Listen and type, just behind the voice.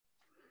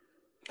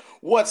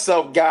What's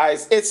up,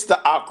 guys? It's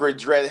the awkward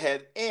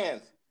dreadhead,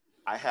 and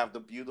I have the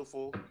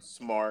beautiful,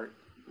 smart,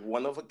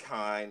 one of a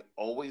kind,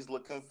 always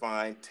looking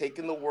fine,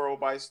 taking the world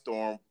by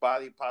storm,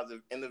 body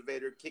positive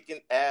innovator,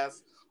 kicking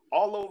ass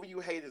all over you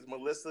haters,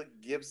 Melissa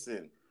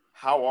Gibson.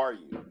 How are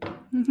you?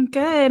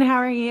 Good. How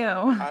are you?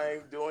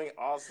 I'm doing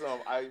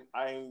awesome.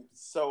 I'm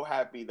so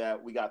happy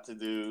that we got to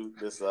do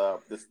this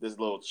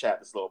little chat,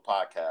 this little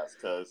podcast,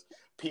 because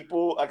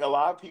people, like a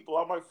lot of people,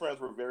 all my friends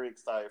were very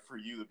excited for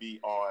you to be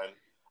on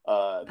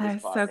this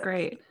That's so podcast.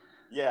 great.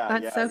 Yeah,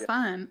 That's yeah, so yeah.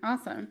 fun.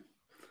 Awesome.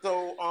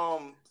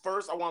 So,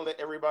 first, I want to let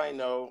everybody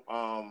know,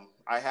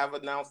 I have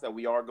announced that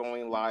we are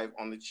going live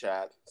on the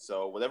chat.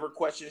 So, whatever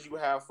questions you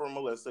have for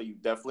Melissa, you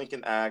definitely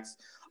can ask,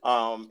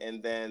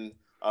 and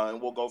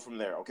we'll go from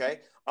there.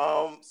 Okay.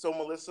 So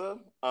Melissa,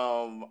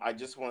 I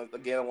just want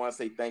again, I want to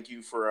say thank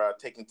you for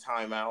taking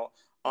time out.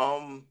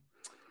 Um,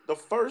 the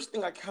first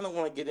thing I kind of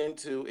want to get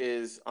into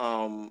is,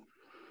 so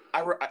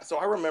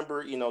I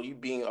remember, you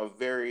being a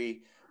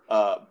very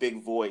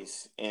big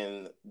voice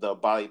in the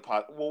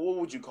well, what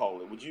would you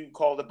call it? Would you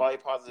call it the body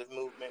positive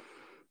movement?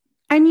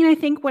 I mean, I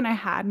think when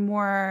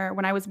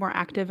I was more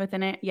active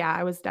within it, yeah,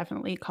 I was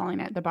definitely calling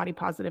it the body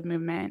positive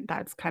movement.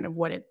 That's kind of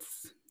what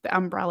it's the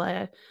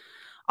umbrella.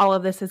 All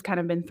of this has kind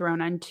of been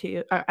thrown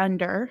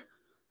under.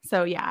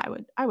 So yeah,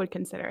 I would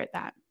consider it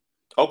that.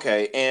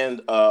 Okay,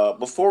 and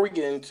before we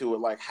get into it,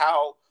 like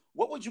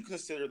what would you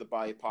consider the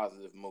body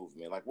positive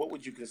movement? Like, what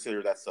would you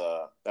consider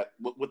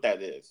what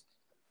that is?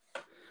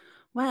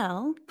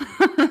 Well,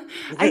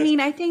 I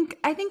mean, I think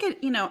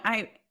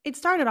it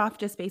started off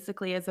just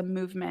basically as a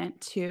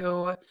movement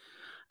to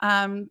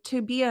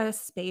be a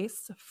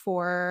space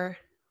for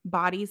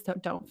bodies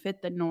that don't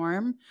fit the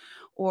norm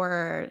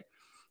or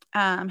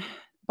um,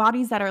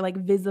 bodies that are like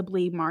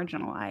visibly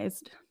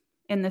marginalized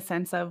in the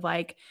sense of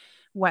like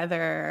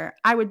whether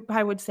I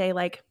would say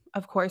like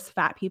of course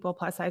fat people,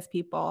 plus size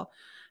people,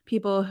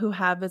 people who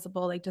have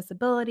visible like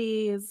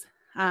disabilities,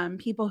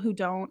 people who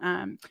don't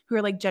who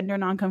are like gender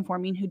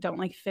nonconforming, who don't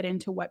like fit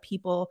into what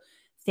people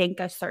think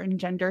a certain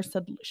gender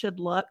should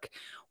look,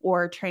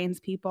 or trans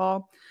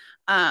people.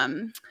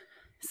 um,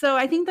 so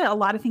I think that a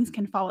lot of things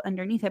can fall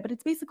underneath it, but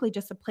it's basically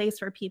just a place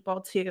for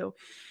people to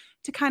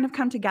kind of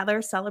come together,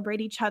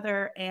 celebrate each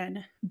other, and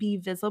be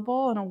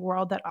visible in a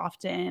world that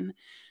often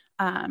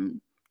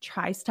um,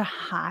 tries to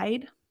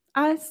hide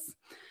us.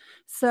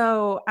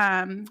 So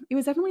it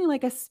was definitely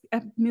like a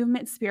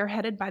movement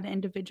spearheaded by the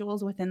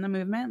individuals within the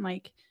movement,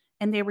 like,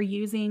 and they were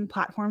using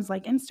platforms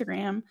like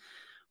Instagram,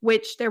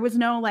 which there was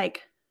no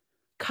like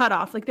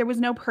cutoff. Like there was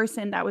no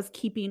person that was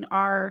keeping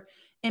our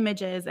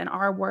images and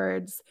our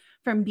words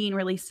from being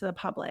released to the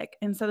public.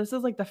 And so this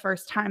is like the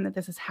first time that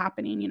this is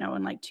happening,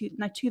 in like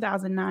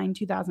 2009,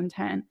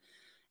 2010,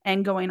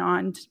 and going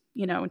on,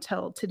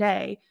 till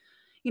today.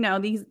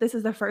 This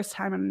is the first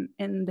time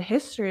in the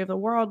history of the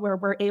world where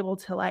we're able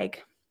to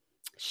like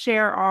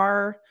share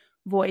our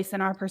voice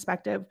and our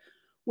perspective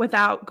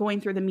without going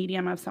through the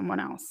medium of someone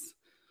else,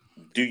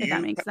 Do if that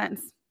you? makes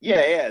sense.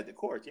 Yeah, yeah, of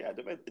course, yeah,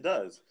 it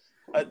does.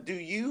 Do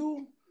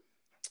you?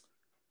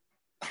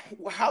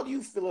 How do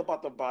you feel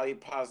about the body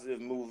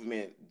positive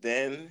movement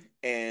then,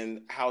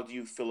 and how do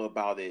you feel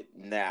about it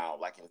now,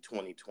 like in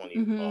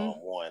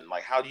 2021?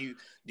 Like, how do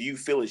you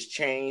feel it's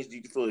changed? Do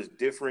you feel it's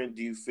different?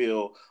 Do you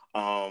feel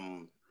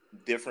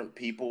different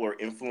people or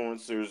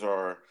influencers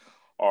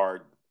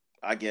are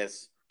I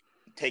guess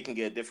taking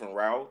it a different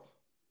route?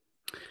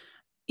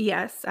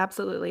 Yes,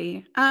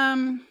 absolutely.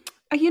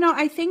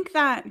 I think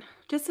that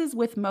just as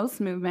with most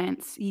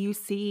movements, you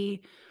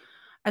see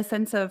a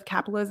sense of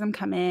capitalism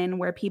come in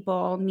where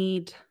people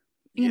need,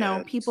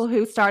 people Yes.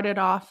 who started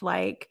off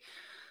like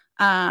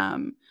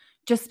um,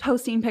 just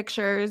posting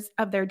pictures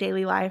of their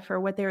daily life or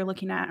what they were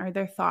looking at or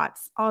their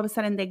thoughts. All of a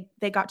sudden,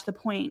 they got to the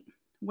point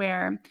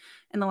where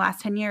in the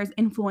last 10 years,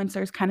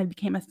 influencers kind of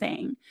became a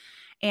thing.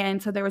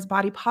 And so there was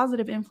body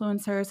positive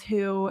influencers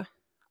who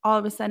all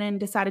of a sudden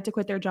decided to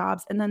quit their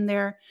jobs, and then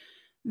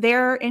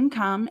their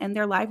income and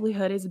their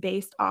livelihood is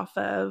based off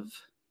of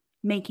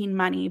making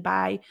money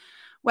by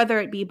whether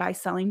it be by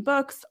selling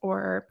books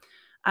or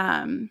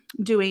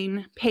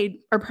doing paid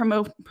or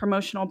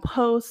promotional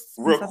posts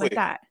and Real stuff like quick,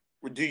 that.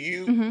 do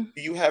you hmm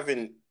do you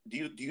haven't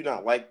do you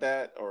not like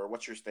that, or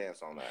what's your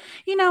stance on that?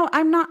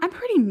 I'm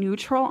pretty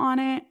neutral on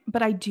it,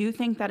 but I do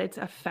think that it's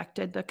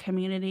affected the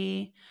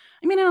community.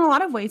 I mean, in a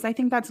lot of ways, I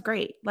think that's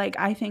great. Like,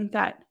 I think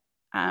that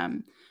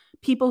um,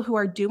 people who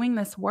are doing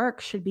this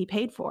work should be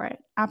paid for it.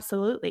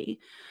 Absolutely.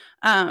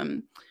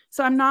 Um,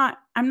 so I'm not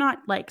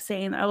like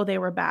saying, oh, they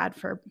were bad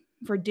for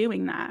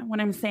doing that. What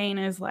I'm saying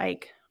is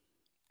like,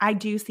 I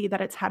do see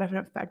that it's had an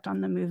effect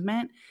on the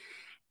movement,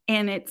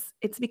 and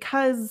it's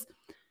because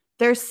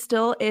there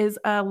still is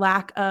a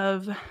lack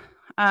of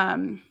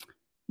um,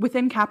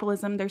 within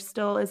capitalism. There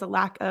still is a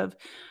lack of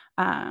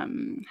how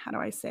do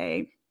I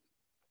say,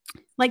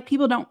 like,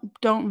 people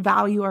don't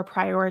value or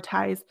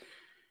prioritize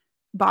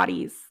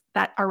bodies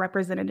that are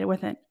represented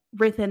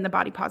within the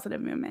body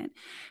positive movement.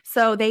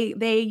 So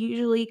they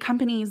usually,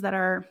 companies that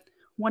are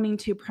wanting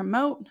to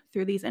promote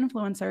through these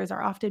influencers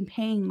are often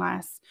paying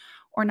less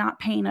or not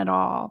paying at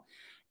all,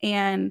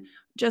 and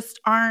just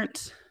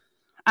aren't,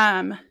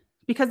 um,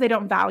 because they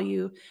don't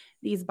value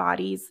these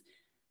bodies.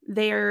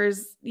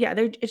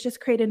 It's just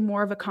created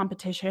more of a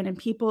competition, and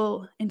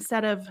people,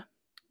 instead of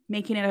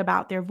making it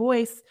about their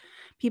voice,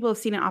 people have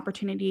seen an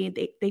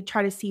opportunity. They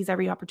try to seize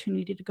every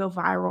opportunity to go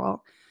viral,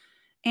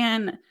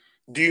 and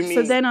Do you so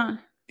mean then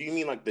do you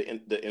mean like the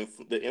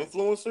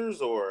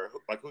influencers, or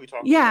like who are you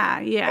talking about? yeah,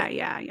 yeah, Okay.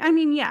 yeah. I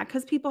mean, yeah,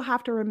 because people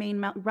have to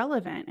remain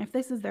relevant. If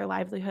this is their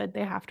livelihood,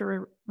 they have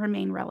to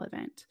remain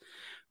relevant,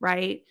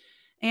 right?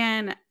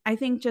 And I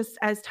think just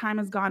as time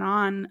has gone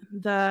on,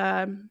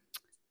 the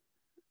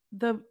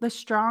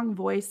strong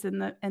voice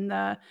and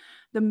the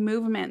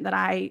movement that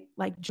I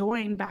like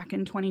joined back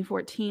in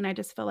 2014, I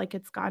just feel like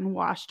it's gotten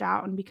washed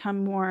out and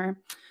become more,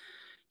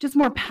 just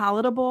more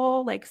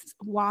palatable, like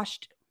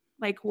washed,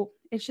 like, well,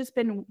 it's just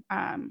been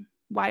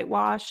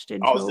whitewashed I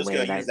into was a just way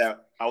gonna use that's,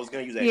 that. I was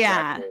gonna use that exact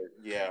yeah, word.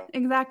 Yeah.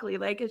 exactly.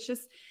 Like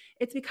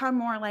it's become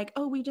more like,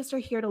 oh, we just are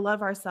here to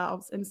love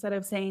ourselves, instead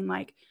of saying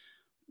like,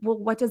 well,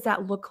 what does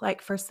that look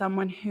like for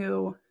someone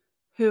who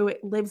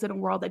lives in a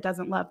world that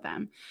doesn't love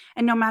them?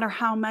 And no matter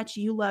how much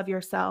you love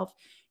yourself,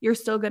 you're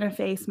still going to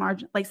face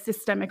like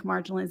systemic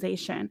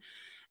marginalization.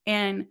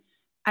 And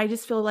I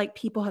just feel like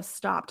people have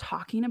stopped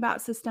talking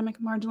about systemic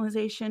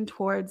marginalization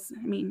towards,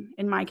 I mean,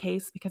 in my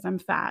case, because I'm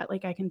fat,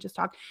 like I can just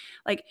talk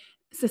like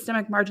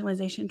systemic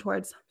marginalization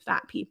towards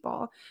fat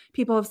people.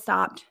 People have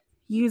stopped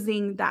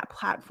using that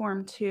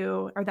platform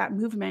to, or that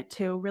movement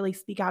to really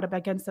speak out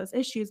against those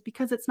issues,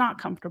 because it's not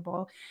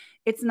comfortable.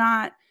 It's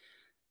not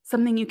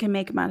something you can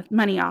make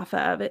money off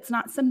of. It's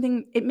not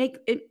something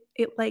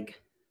it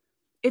like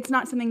it's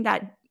not something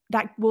that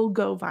will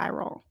go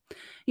viral,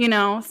 you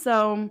know?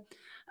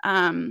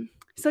 Um,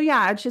 so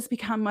yeah, it's just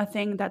become a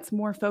thing that's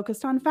more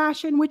focused on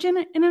fashion, which in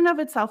and of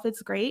itself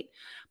it's great,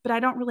 but I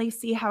don't really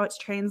see how it's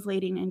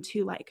translating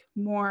into like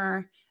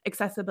more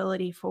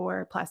accessibility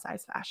for plus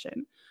size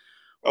fashion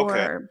Okay.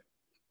 or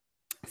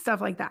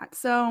stuff like that.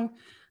 So,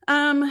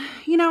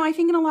 I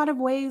think in a lot of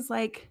ways,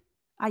 like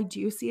I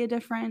do see a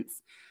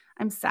difference.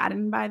 I'm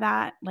saddened by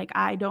that. Like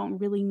I don't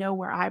really know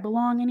where I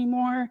belong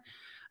anymore.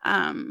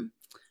 Um,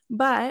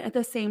 but at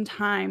the same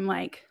time,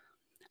 like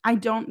I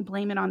don't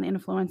blame it on the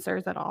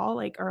influencers at all,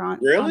 like or on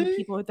the Really?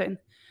 people within.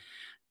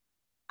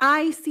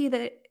 I see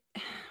that.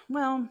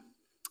 Well,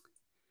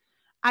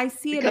 I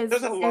see it Because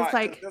as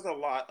like, there's a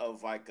lot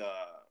of like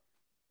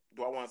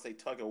do I want to say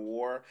tug of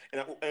war?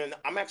 And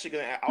I'm actually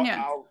gonna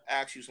yeah, I'll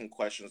ask you some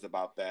questions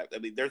about that. I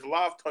mean, there's a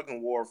lot of tug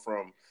of war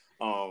from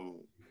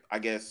I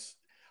guess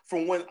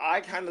from when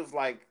I kind of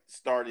like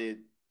started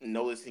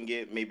noticing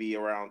it, maybe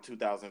around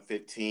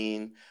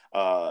 2015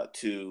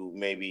 to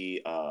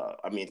maybe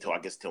I mean till I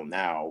guess till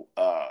now.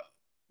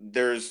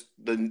 There's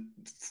the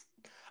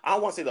I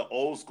don't want to say the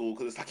old school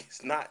because it's like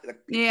it's not like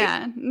it's yeah,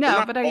 they're no,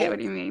 not but I get what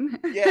old. you mean.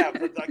 Yeah,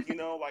 but like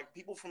like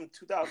people from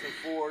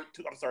 2004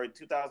 to I'm sorry,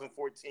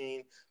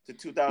 2014 to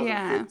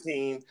Yeah,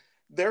 2015,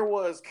 there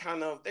was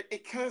kind of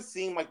it kind of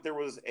seemed like there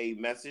was a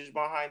message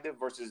behind it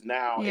versus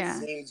now it yeah,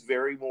 seems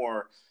very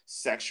more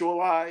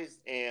sexualized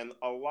and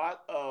a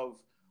lot of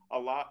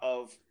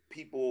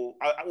people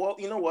well,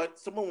 you know what?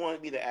 Someone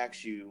wanted me to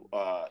ask you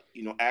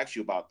ask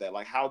you about that.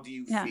 Like how do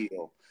you yeah.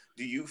 feel?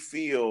 Do you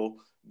feel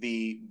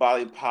the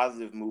body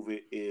positive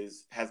movement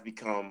is has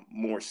become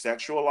more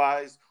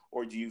sexualized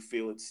or do you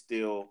feel it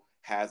still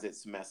has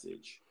its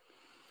message?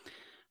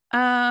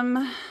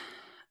 Um,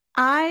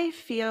 I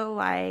feel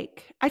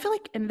like,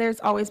 and there's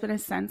always been a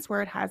sense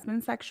where it has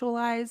been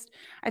sexualized.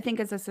 I think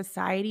as a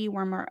society,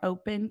 we're more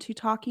open to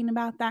talking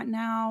about that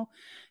now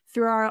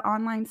through our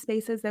online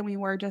spaces than we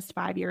were just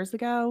 5 years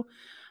ago.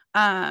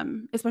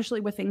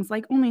 Especially with things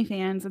like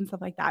OnlyFans and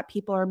stuff like that.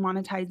 People are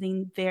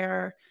monetizing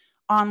their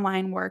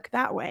online work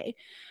that way.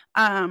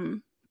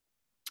 Um,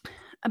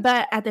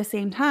 but at the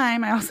same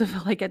time, I also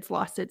feel like it's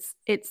lost its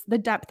the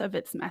depth of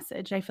its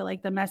message. I feel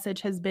like the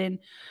message has been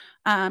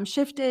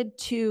shifted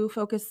to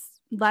focus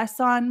less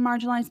on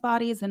marginalized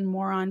bodies and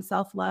more on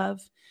self love,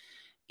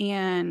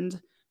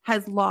 and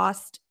has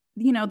lost,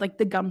 like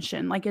the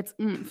gumption, like it's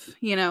oomph,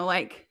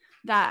 like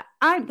that.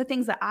 The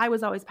things that I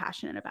was always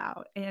passionate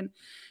about, and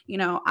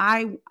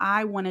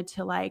I wanted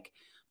to like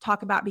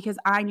talk about because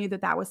I knew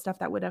that that was stuff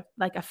that would have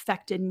like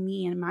affected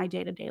me in my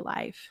day to day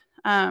life.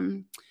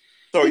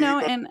 So are you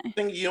And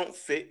saying you don't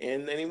fit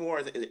in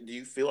anymore? Do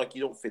you feel like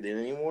you don't fit in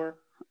anymore?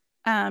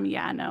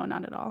 Yeah, no,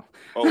 not at all.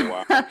 Oh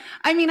wow.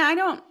 I mean, I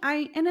don't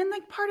and then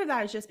like part of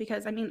that is just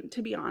because I mean,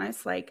 to be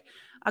honest, like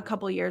a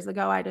couple years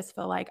ago, I just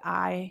feel like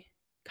I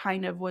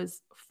kind of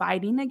was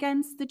fighting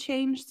against the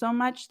change so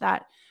much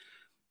that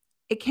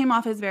it came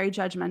off as very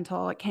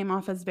judgmental. It came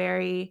off as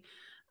very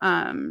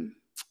um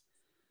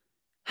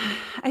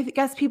I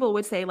guess people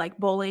would say like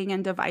bullying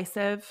and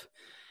divisive.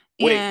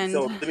 Wait, And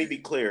so let me be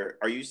clear.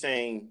 Are you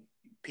saying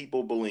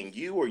people bullying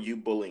you or you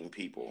bullying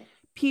people?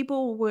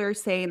 people were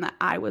saying that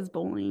I was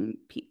bullying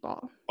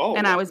people Oh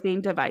and I wow. was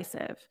being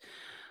divisive.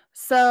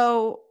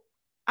 So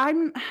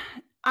I'm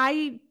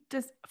I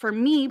just, for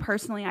me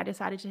personally, I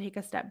decided to take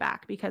a step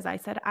back because I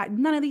said,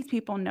 none of these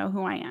people know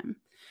who I am.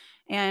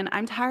 And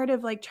I'm tired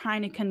of like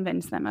trying to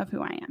convince them of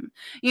who I am,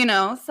 you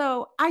know?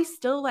 So I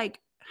still like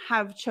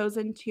have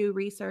chosen to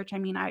research. I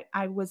mean,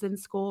 I was in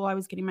school, I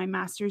was getting my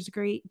master's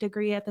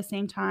degree at the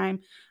same time.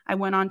 I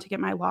went on to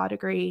get my law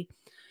degree,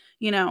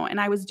 you know,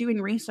 and I was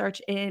doing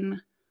research in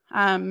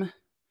um,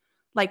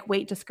 like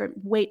weight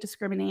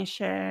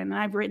discrimination.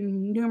 I've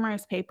written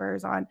numerous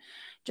papers on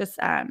just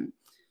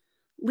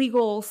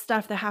legal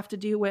stuff that have to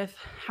do with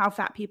how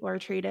fat people are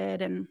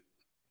treated and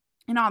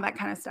all that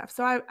kind of stuff.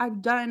 So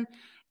I've done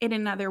it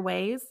in other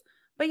ways.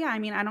 But yeah, I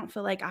mean, I don't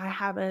feel like I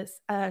have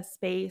a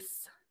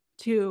space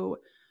to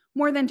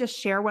more than just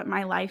share what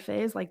my life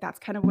is. Like that's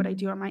kind of what I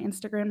do on my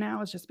Instagram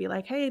now is just be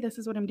like, hey, this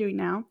is what I'm doing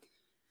now.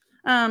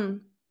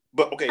 Um,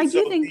 But okay, I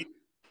do think,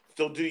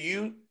 so do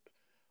you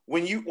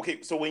when you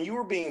okay, so when you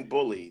were being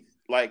bullied,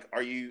 like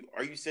are you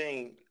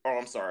saying, oh,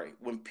 I'm sorry,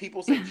 when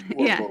people said you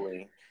were yeah,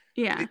 bullying,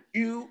 yeah,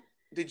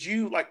 did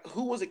you like,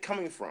 who was it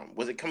coming from?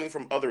 Was it coming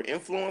from other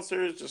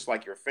influencers, just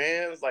like your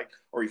fans, like,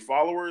 or your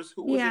followers?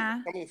 Who was it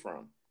yeah. coming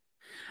from?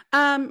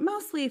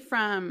 Mostly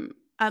from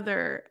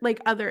other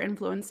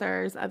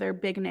influencers, other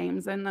big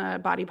names in the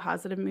body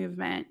positive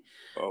movement.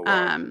 Oh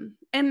wow.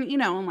 And you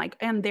know,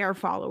 and their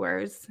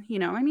followers, you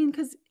know, I mean,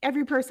 because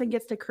every person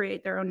gets to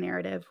create their own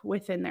narrative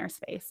within their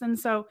space. And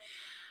so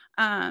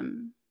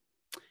um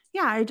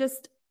yeah, I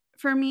just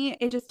for me,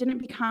 it just didn't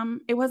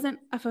become it wasn't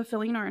a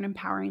fulfilling or an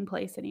empowering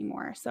place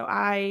anymore. So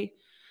I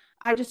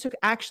just took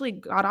actually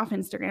got off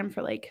Instagram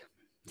for like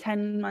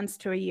 10 months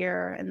to a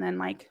year and then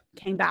like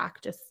came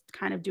back just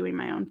kind of doing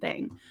my own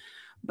thing.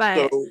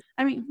 But So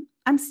I mean,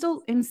 I'm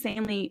still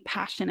insanely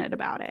passionate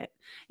about it,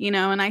 you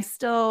know, and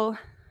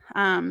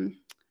um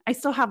I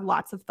still have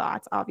lots of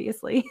thoughts,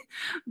 obviously,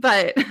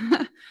 but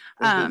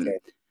um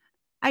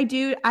I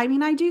do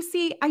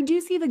see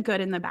the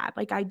good and the bad.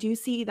 Like I do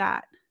see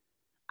that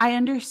I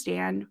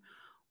understand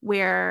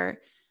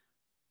where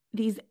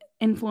these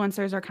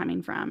influencers are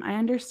coming from. I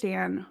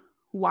understand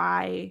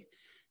why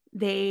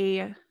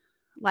they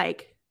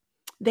like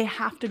they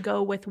have to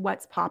go with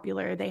what's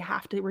popular. They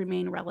have to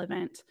remain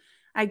relevant.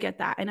 I get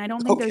that. And I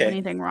don't think there's okay,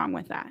 anything wrong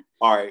with that.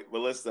 all right,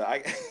 Melissa,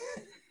 I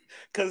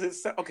because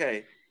it's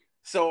okay.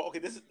 So okay,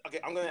 this is okay.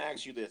 I'm gonna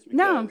ask you this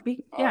No,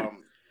 because yeah.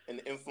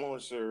 an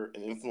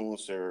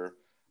influencer,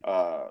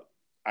 uh,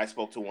 I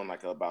spoke to one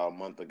like about a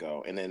month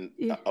ago, and then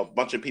Yeah. a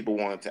bunch of people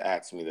wanted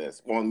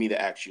me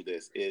to ask you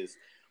this is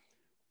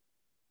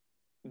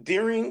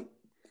during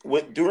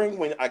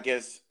when I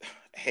guess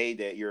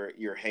heyday,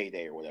 your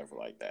heyday or whatever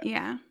like that.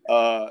 Yeah.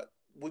 Uh,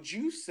 would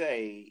you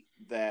say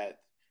that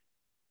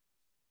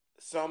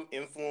some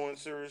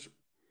influencers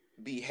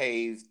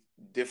behaved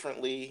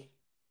differently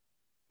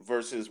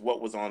versus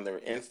what was on their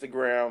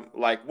Instagram?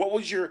 Like, what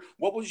was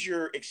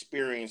your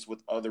experience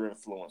with other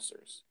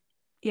influencers?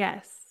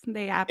 Yes,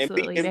 they And be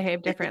absolutely and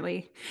behave be,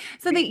 differently.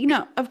 So they, be, you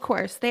know, of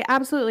course, they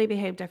absolutely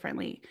behave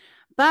differently.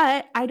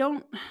 But I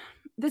don't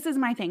this is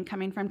my thing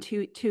coming from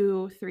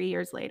 3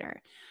 years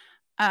later.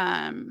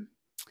 Um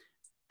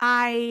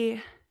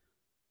I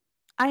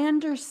I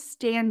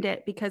understand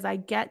it because I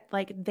get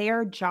like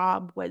their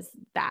job was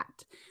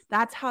that.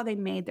 That's how they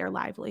made their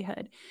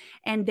livelihood.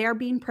 And they're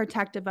being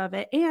protective of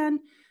it. And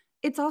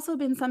it's also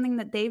been something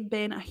that they've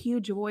been a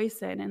huge voice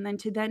in. And then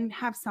to then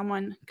have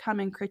someone come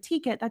and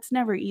critique it, that's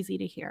never easy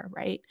to hear,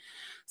 right?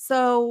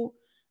 So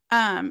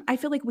I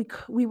feel like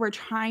we were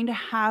trying to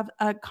have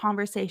a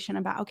conversation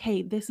about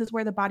okay, this is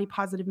where the body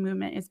positive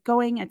movement is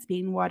going. It's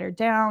being watered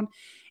down.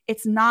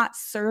 It's not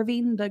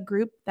serving the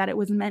group that it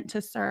was meant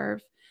to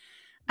serve,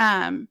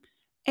 um,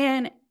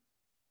 and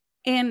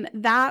and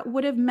that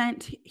would have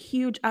meant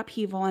huge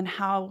upheaval in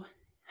how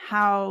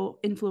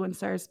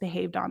influencers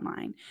behaved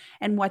online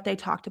and what they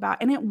talked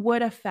about, and it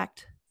would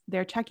affect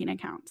their checking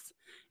accounts.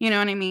 You know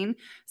what I mean?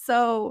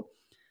 So,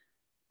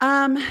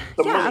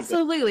 the yeah, money thing.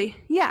 absolutely,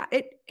 yeah.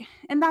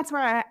 And that's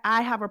where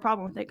I have a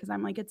problem with it because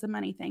I'm like, it's a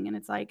money thing, and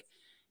it's like,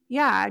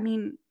 yeah, I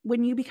mean,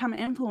 when you become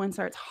an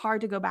influencer, it's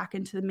hard to go back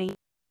into the main,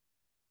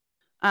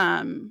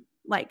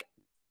 like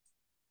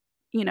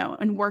you know,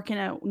 and work in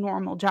a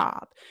normal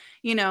job,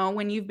 you know,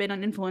 when you've been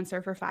an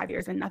influencer for 5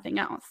 years and nothing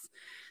else.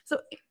 So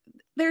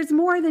there's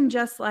more than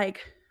just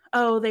like,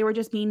 oh, they were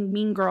just being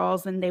mean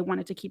girls and they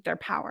wanted to keep their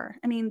power.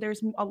 I mean,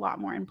 there's a lot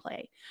more in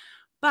play.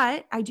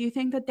 But I do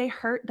think that they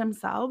hurt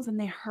themselves and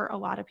they hurt a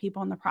lot of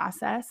people in the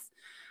process.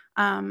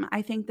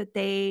 I think that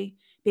they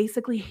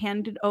basically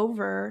handed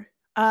over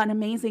an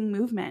amazing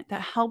movement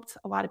that helped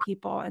a lot of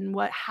people and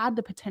what had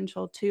the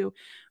potential to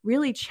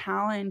really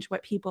challenge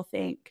what people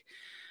think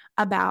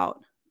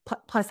about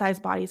plus size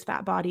bodies,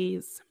 fat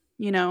bodies,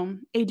 you know,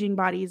 aging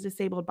bodies,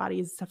 disabled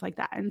bodies, stuff like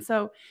that. And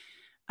so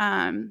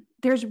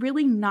there's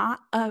really not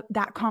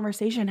that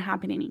conversation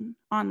happening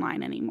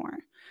online anymore.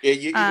 Yeah,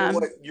 you know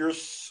what? Um,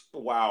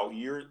 Wow,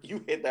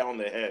 you hit that on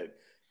the head.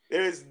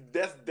 That's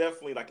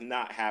definitely like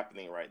not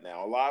happening right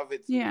now. A lot of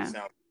it to me yeah,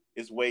 sounds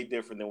It's way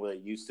different than what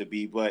it used to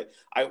be. But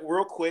I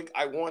real quick,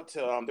 I want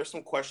to. There's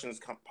some questions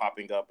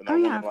popping up, and I Oh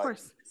want yeah, to of like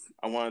course.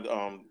 I want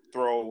to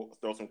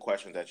throw some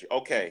questions at you.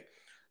 Okay,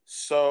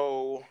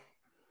 so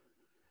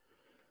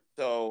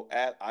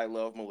at I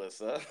love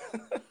Melissa,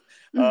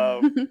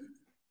 um,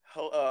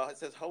 it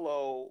says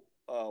hello.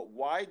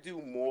 Why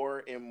do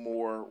more and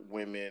more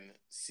women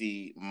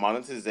see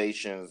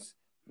monetizations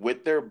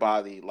with their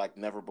body like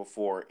never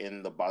before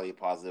in the body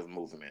positive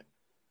movement?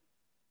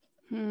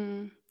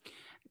 Hmm.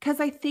 Because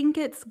I think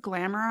it's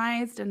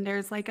glamorized and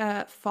there's like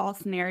a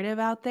false narrative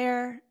out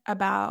there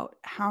about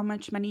how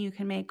much money you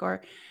can make,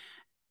 or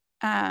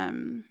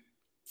um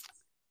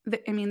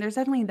I mean, there's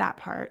definitely that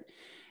part.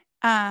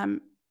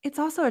 Um, it's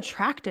also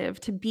attractive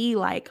to be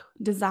like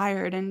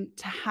desired and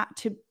to have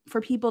to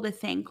for people to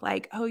think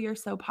like, oh, you're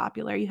so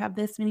popular, you have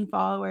this many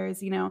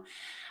followers, you know.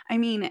 I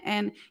mean,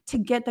 and to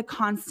get the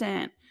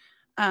constant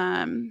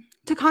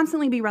to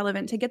constantly be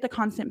relevant, to get the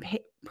constant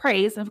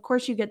praise. And of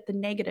course you get the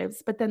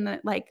negatives, but then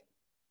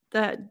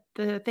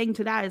the thing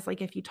to that is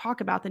like if you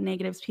talk about the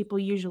negatives, people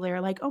usually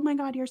are like, "Oh my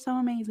god, you're so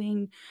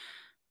amazing."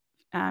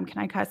 Can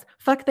I cuss?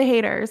 Fuck the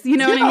haters. You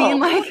know what I Yeah, mean?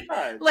 why Like,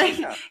 not? like,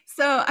 Yeah.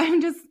 so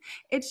I'm just,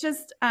 it's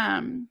just,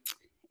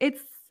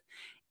 it's,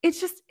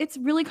 it's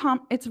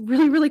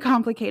really, really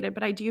complicated,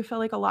 but I do feel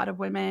like a lot of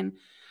women,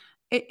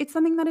 it's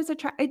something that is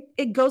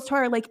it goes to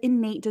our like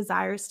innate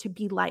desires to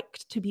be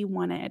liked, to be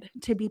wanted,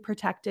 to be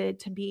protected,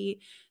 to be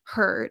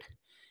heard,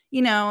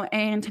 you know,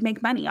 and to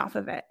make money off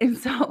of it. And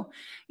so,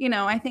 you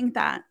know, I think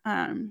that,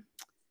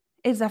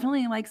 is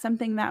definitely like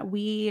something that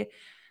we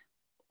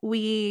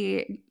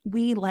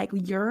like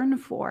yearn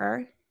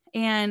for.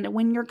 And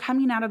when you're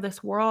coming out of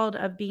this world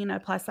of being a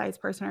plus size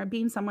person or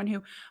being someone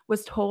who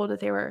was told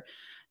that they were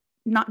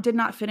not did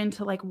not fit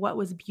into like what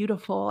was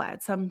beautiful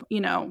at some,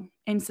 you know,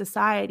 in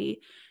society,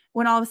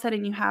 when all of a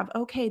sudden you have,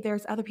 okay,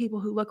 there's other people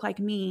who look like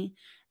me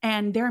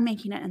and they're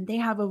making it and they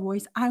have a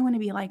voice, I want to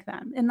be like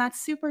them, and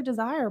that's super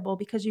desirable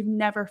because you've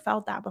never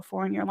felt that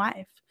before in your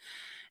life.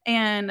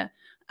 And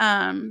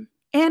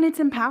it's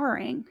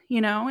empowering,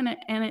 you know,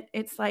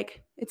 it's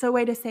like it's a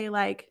way to say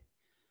like,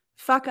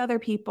 fuck other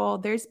people,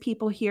 there's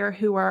people here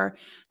who are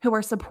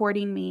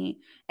supporting me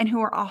and who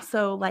are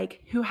also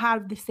like who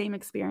have the same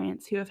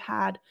experience, who have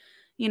had,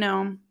 you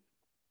know,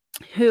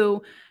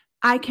 who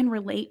I can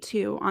relate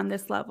to on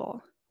this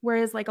level,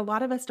 whereas like a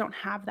lot of us don't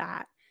have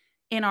that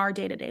in our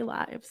day-to-day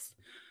lives,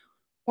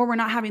 or we're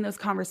not having those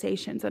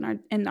conversations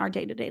in our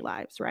day-to-day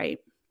lives, right?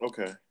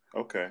 Okay.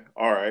 Okay.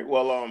 All right.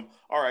 Well,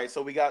 all right.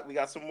 So we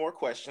got some more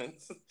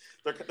questions.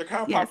 They're kind of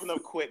popping Yes.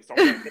 up quick, so I'm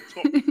gonna get to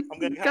them. I'm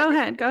gonna kind of Go get.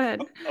 ahead, go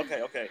ahead.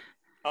 Okay. Okay.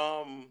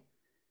 Um.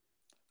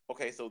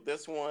 Okay. So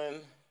this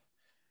one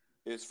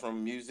is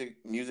from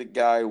Music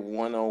Guy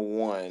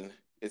 101.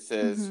 It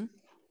says Hmm.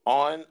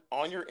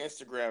 on your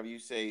Instagram you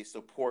say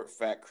support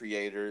fat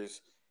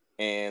creators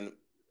and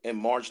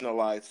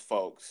marginalized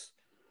folks,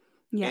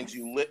 and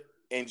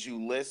Yes.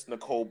 you list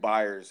Nicole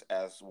Byers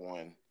as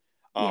one.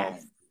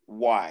 Yes.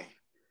 Why?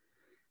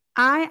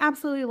 I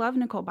absolutely love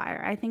Nicole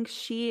Byer. I think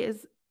she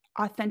is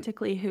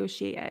authentically who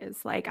she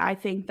is. Like I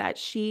think that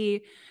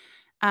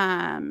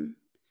um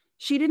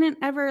she didn't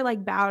ever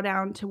like bow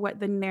down to what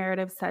the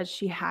narrative says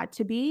she had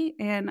to be,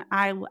 and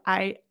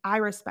I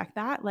respect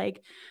that.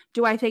 Like,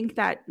 do I think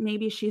that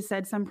maybe she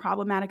said some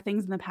problematic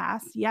things in the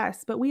past?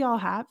 Yes, but we all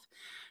have.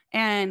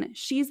 And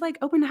she's like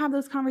open to have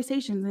those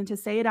conversations and to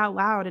say it out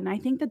loud, and I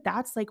think that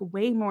that's like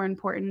way more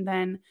important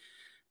than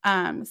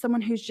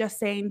someone who's just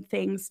saying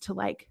things to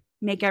like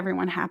make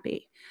everyone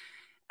happy.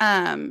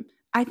 Um,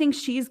 I think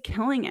she's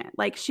killing it.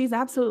 Like she's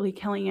absolutely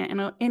killing it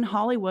in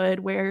Hollywood,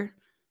 where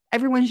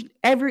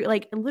every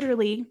like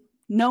literally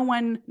no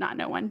one, not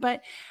no one,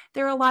 but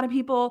there are a lot of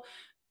people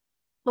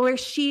where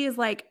she is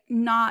like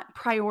not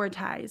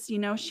prioritized. You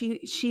know,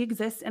 she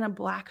exists in a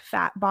black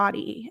fat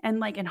body, and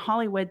like in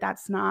Hollywood,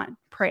 that's not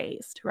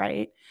praised,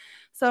 right?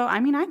 So I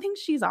mean, I think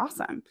she's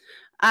awesome.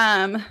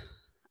 Um,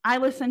 I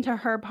listen to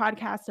her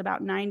podcast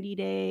about 90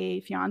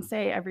 Day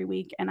Fiance every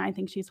week, and I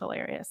think she's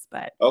hilarious.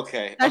 But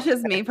Okay. that's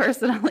just me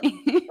personally.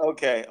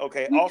 Okay,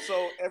 okay.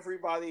 Also,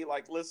 everybody,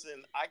 like,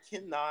 listen, I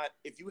cannot.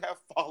 If you have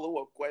follow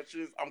up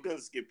questions, I'm gonna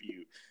skip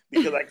you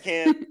because I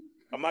can't.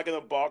 I'm not gonna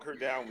bog her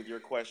down with your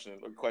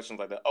questions or questions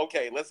like that.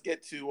 Okay, let's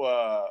get to.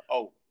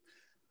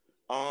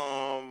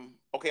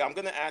 Okay, I'm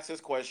gonna ask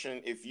this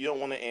question. If you don't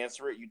want to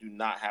answer it, you do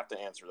not have to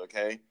answer it.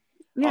 Okay.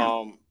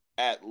 Yeah,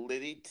 At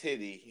Liddy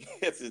Titty,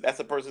 that's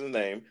a person's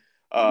name.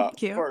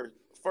 cute.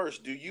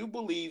 First, do you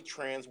believe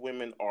trans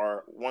women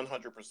are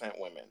 100%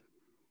 women?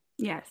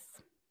 Yes.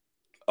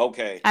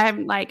 Okay.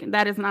 I'm like,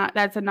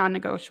 that's a non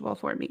negotiable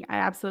for me. I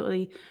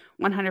absolutely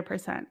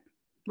 100% Okay.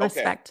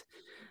 respect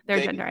their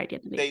They gender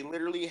identity. they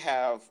literally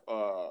have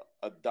a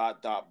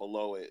dot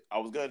below it. I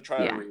was gonna try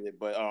to Yeah. read it,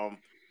 but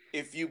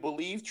if you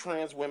believe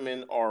trans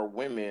women are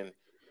women,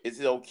 is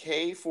it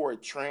okay for a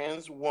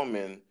trans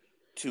woman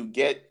to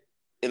get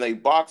in a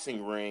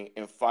boxing ring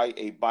and fight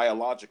a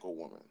biological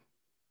woman?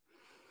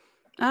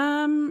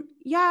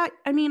 Yeah,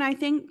 I mean, I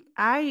think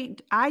I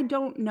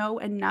don't know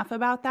enough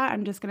about that.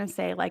 I'm just gonna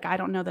say, like, I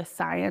don't know the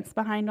science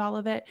behind all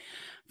of it.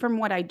 From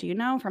what I do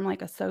know, from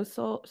like a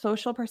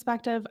social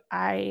perspective,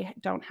 I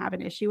don't have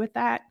an issue with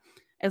that.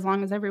 As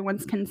long as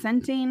everyone's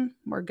consenting,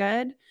 we're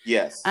good.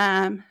 Yes.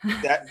 Um,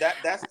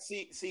 That's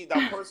see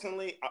now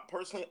personally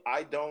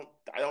I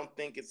don't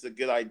think it's a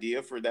good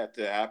idea for that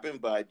to happen,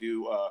 but I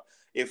do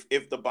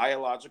if the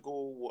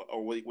biological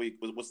or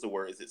what's the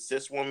word, is it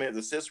cis woman,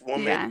 the cis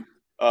woman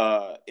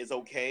yeah, is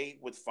okay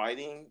with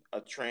fighting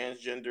a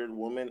transgendered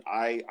woman,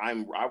 I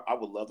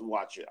would love to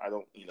watch it. I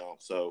don't,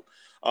 so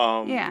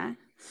um yeah.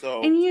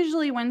 so And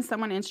usually when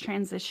someone is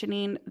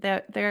transitioning,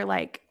 they're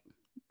like,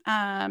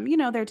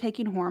 they're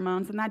taking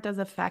hormones and that does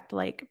affect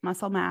like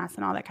muscle mass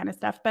and all that kind of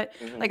stuff. But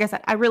like mhm. I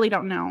said, I really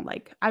don't know.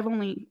 Like I've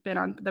only been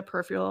on the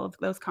peripheral of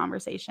those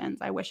conversations.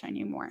 I wish I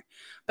knew more.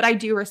 But I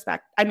do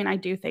respect, I mean, I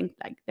do think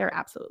like they're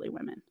absolutely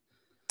women.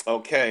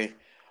 Okay.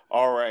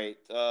 All right.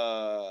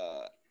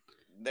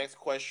 Next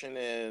question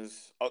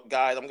is,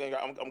 guys. I'm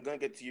gonna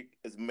get to you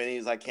as many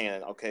as I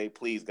can. Okay,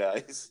 please,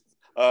 guys.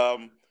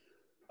 Um.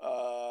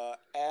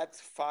 At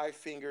Five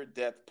Finger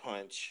Death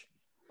Punch.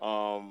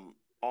 On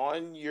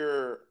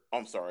your.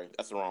 I'm sorry,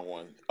 that's the wrong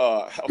one.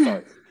 I'm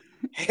sorry.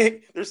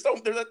 Hey, they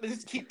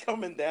just keep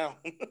coming down.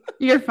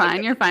 You're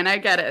fine. You're fine. I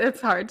get it.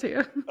 It's hard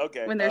too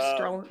Okay. when they're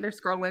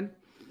scrolling.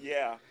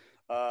 Yeah.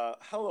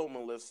 Hello,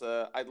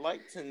 Melissa. I'd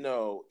like to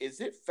know,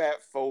 is it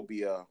fat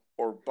phobia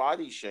or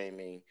body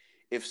shaming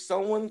if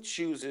someone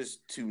chooses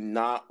to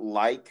not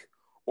like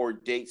or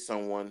date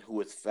someone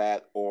who is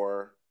fat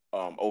or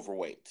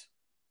overweight?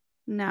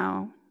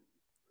 No,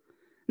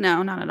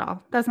 no, not at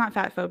all. That's not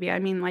fat phobia. I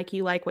mean, like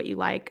what you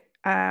like.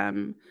 I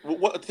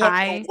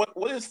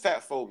What is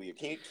fat phobia?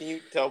 Can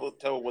you tell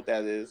what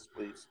that is,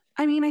 please?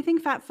 I mean, I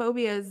think fat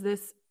phobia is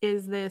this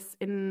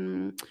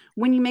in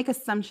when you make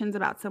assumptions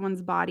about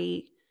someone's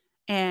body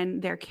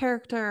and their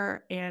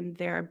character and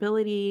their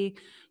ability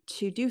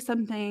to do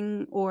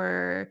something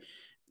or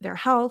their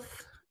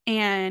health,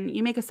 and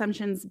you make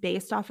assumptions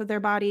based off of their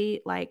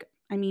body. Like,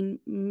 I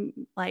mean,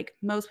 like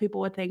most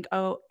people would think,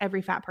 oh,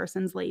 every fat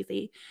person's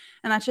lazy,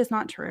 and that's just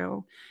not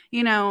true.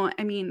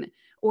 I mean,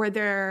 or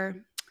they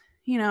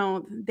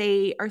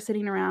are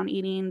sitting around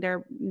eating,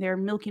 they're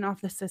milking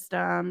off the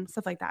system,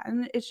 stuff like that.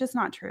 And it's just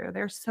not true.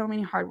 There's so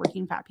many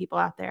hardworking fat people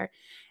out there.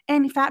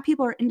 And fat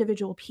people are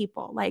individual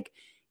people. Like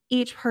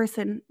each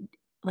person,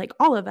 like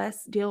all of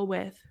us, deal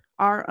with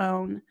our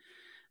own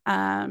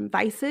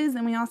vices,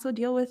 and we also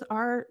deal with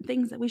our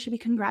things that we should be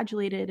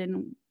congratulated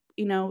and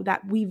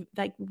that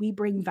we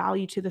bring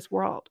value to this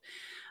world.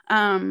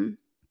 Um,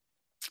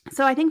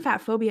 so I think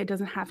fat phobia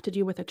doesn't have to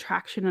do with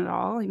attraction at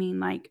all. I mean,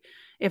 like,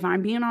 if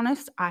I'm being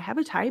honest, I have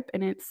a type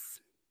and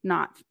it's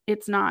not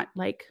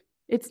like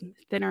it's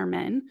thinner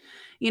men,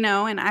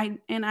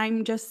 and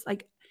I'm just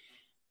like,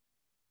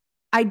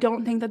 I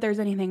don't think that there's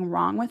anything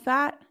wrong with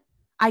that.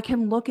 I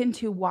can look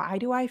into why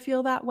do I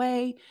feel that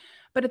way,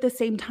 but at the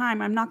same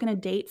time, I'm not going to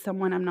date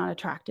someone I'm not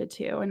attracted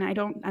to, and I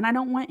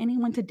don't want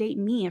anyone to date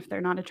me if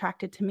they're not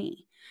attracted to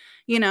me,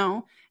 you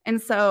know?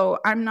 And so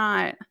I'm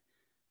not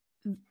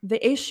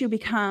the issue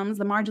becomes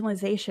the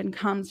marginalization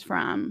comes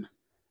from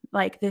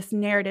like this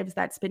narratives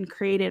that's been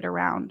created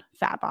around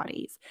fat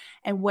bodies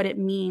and what it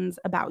means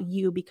about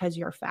you because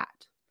you're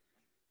fat,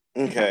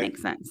 if that Okay.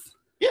 makes sense.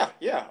 Yeah.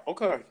 Yeah.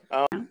 Okay.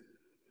 Yeah.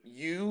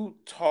 You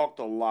talked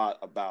a lot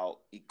about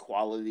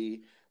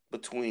equality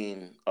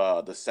between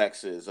the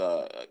sexes.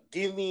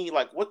 Give me,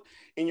 like, what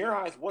in your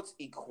eyes, what's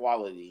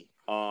equality?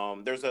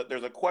 There's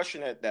a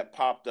question that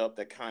popped up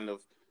that kind of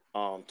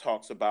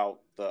talks about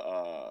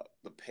the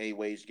pay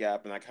wage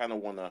gap, and I kind of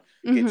want to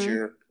get Hmm.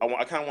 your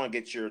I kind of want to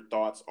get your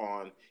thoughts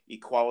on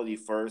equality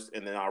first,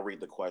 and then I'll read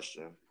the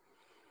question.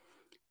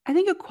 I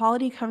think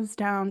equality comes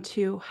down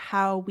to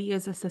how we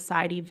as a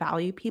society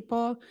value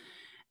people.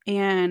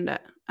 And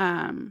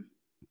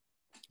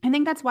I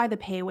think that's why the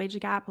pay wage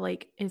gap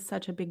like is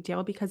such a big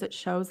deal because it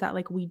shows that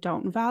like we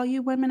don't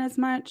value women as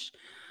much.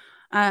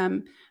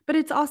 Um, but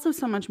it's also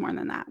so much more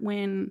than that.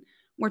 When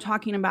we're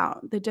talking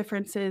about the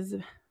differences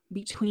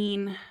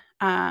between,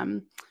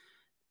 um,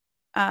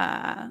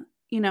 uh,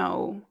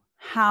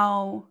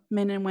 how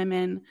men and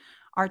women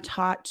are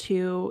taught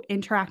to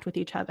interact with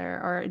each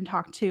other or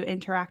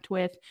interact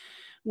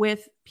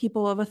with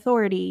people of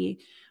authority,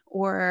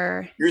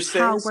 or You're how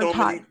saying we're so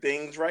many taught.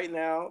 things right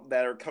now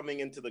that are coming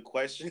into the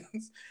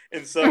questions,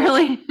 and so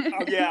Really?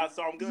 yeah,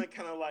 so I'm gonna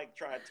kind of like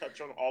try to touch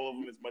on all of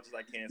them as much as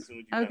I can. As soon as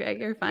you kind of Okay,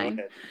 you're go fine.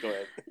 ahead, go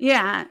ahead.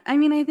 Yeah, I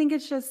mean, I think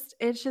it's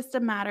just a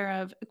matter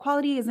of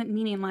equality isn't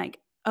meaning like,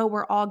 oh,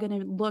 we're all going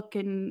to look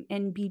and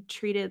be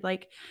treated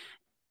like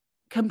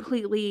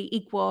completely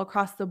equal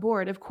across the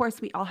board. Of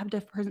course, we all have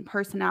different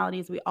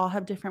personalities, we all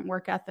have different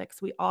work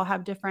ethics, we all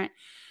have different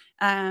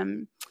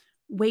um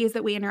ways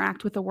that we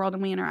interact with the world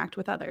and we interact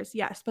with others.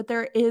 Yes, but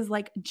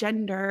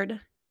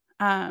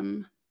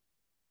um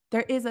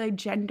there is a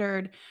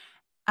gendered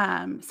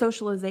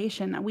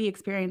socialization that we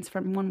experience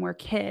from when we're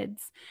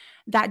kids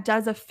that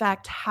does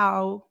affect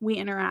how we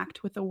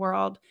interact with the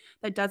world,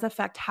 that does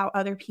affect how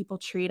other people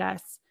treat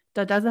us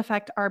that does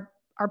affect our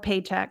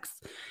paychecks,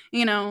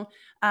 you know,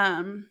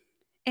 um,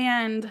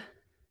 and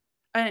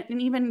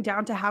and even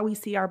down to how we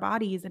see our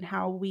bodies and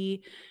how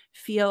we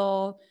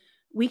feel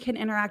we can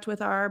interact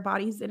with our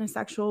bodies in a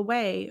sexual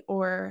way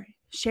or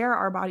share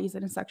our bodies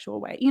in a sexual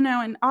way,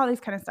 and all this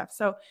kind of stuff.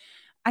 So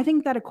I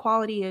think that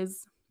equality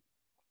is,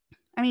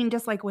 I mean,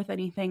 just like with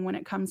anything, when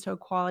it comes to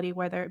equality,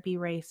 whether it be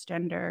race,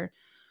 gender,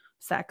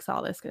 sex,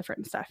 all this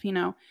different stuff,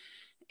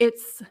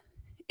 it's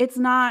it's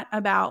not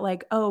about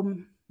like, oh,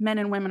 men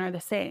and women are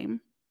the same,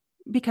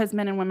 because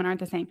men and women aren't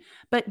the same.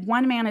 But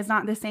one man is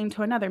not the same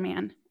to another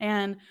man,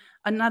 and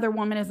another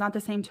woman is not the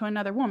same to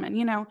another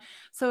woman.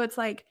 So it's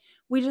like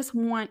we just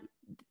want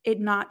it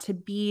not to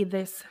be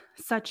this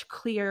such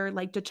clear,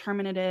 like,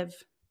 determinative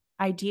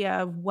idea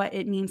of what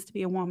it means to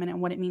be a woman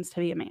and what it means to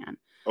be a man.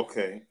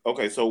 Okay.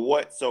 Okay.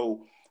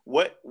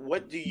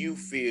 What do you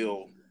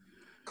feel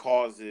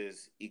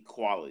causes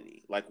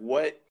equality? Like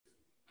what?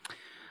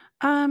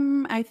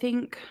 I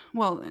think,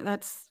 well,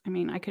 I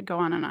mean, I could go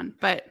on and on,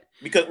 but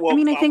Because I well,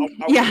 mean, I think,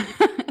 I want yeah.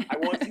 you I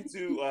want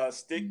you to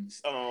stick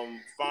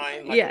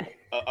find like Yeah.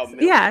 a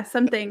middle. Yeah,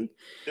 something.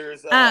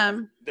 There's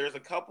Um, there's a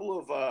couple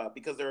of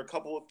because there are a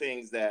couple of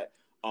things that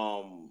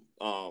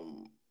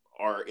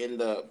are in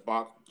the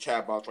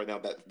chat box right now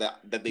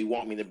that they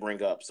want me to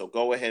bring up. So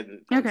go ahead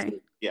and okay.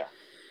 yeah.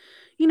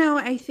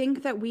 I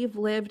think that we've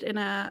lived in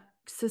a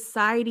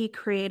society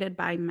created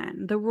by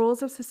men. The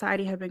rules of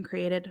society have been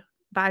created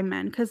by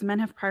men because men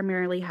have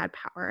primarily had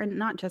power, and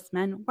not just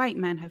men, white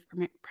men have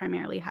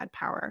primarily had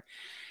power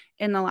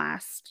in the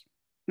last,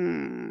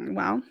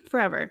 well,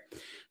 forever.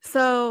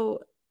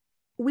 So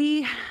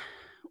we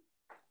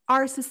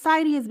our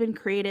society has been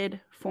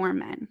created for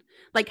men,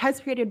 like has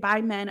created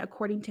by men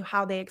according to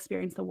how they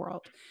experience the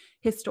world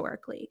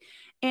historically.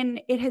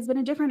 And it has been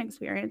a different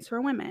experience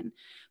for women.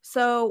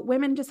 So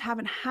women just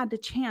haven't had the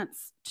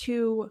chance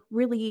to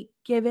really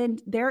give in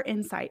their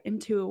insight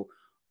into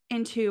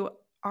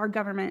our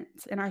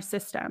governments and our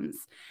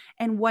systems,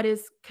 and what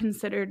is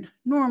considered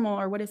normal,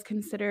 or what is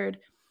considered,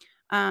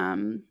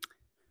 um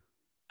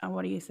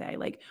what do you say,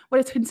 like,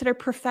 what is considered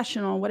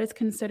professional, what is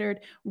considered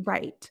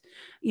right,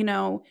 you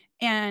know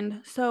and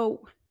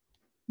so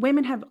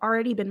women have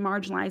already been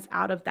marginalized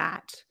out of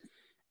that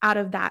out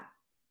of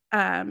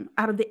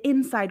the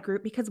inside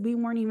group, because we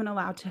weren't even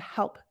allowed to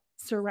help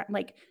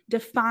like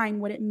define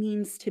what it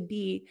means to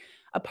be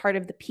a part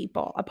of the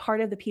people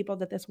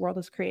that this world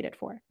is created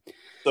for.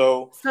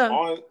 So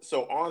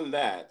So on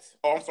that,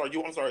 oh, I'm sorry.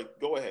 I'm sorry.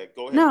 Go ahead.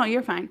 Go ahead. no,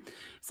 you're fine.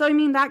 So I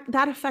mean,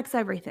 that affects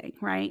everything,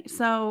 right?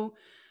 So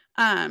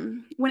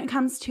when it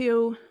comes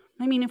to,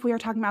 I mean, if we are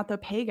talking about the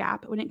pay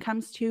gap, when it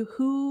comes to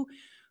who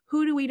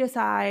do we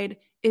decide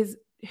is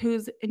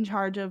who's in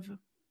charge of,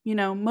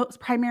 most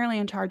primarily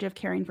in charge of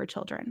caring for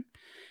children.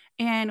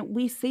 And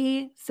we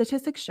see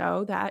statistics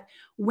show that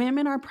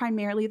women are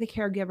primarily the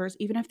caregivers,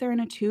 even if they're in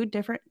a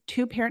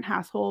two parent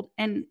household,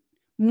 and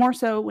more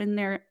so when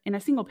they're in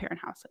a single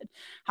parent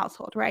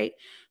household, right?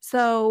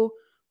 So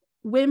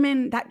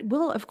women, that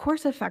will of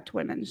course affect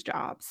women's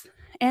jobs.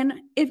 And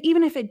if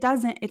even if it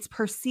doesn't, it's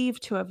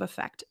perceived to have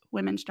affect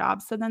women's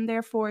jobs. So then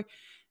therefore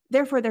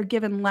they're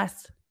given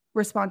less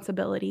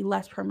responsibility,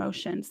 less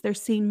promotions. They're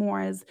seen more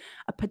as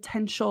a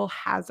potential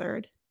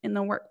hazard in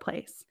the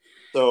workplace.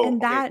 So And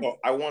okay, that, so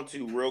I want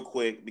to real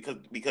quick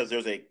because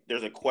there's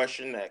a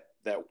question that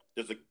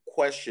there's a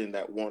question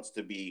that wants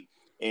to be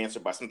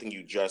answered by something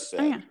you just oh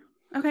said.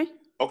 yeah. Okay.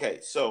 Okay,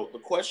 so the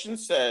question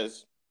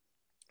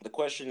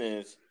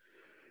is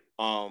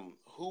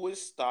who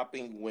is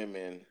stopping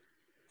women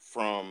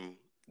from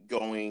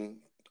going,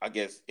 I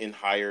guess, in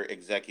higher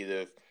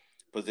executive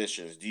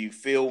positions? Do you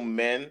feel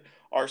men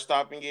are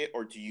stopping it,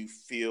 or do you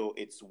feel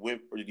it's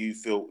women, or do you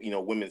feel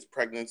women's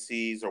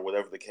pregnancies or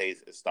whatever the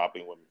case is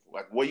stopping women?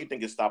 Like, what do you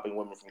think is stopping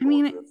women from I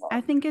going mean, to the I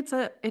top? think it's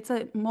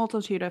a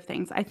multitude of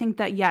things. I think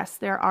that yes,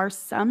 there are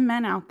some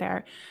men out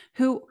there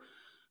who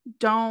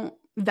don't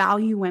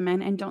value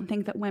women and don't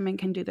think that women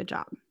can do the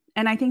job.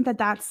 And I think that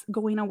that's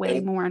going away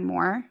And more and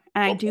more.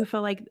 And I okay, do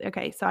feel like,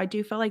 okay, so I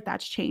do feel like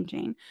that's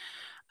changing.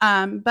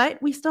 But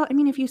we still, I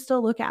mean, if you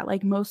still look at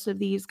like most of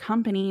these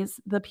companies,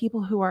 the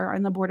people who are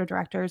on the board of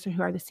directors or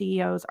who are the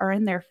CEOs are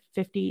in their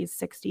 50s,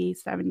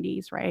 60s,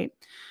 70s, right?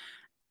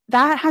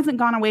 That hasn't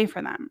gone away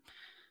for them.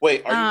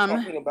 wait, Um, are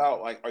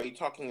you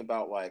talking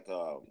about like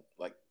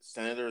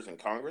senators and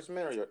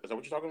congressmen, or is that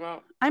what you're talking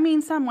about? I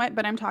mean, somewhat,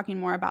 but I'm talking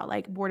more about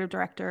like board of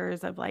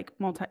directors of like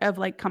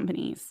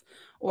companies,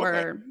 Okay.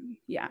 or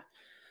yeah,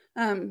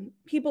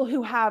 people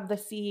who have the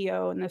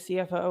CEO and the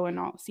CFO and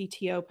all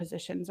CTO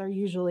positions are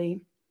usually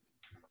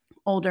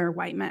older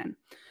white men.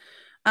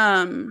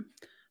 Um,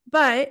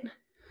 but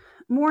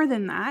more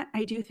than that,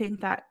 I do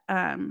think that.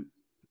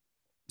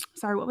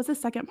 Sorry, what was the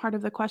second part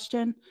of the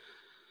question?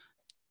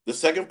 The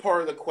second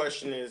part of the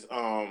question is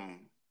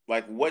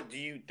like what do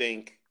you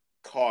think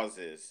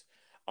causes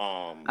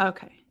um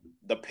Okay.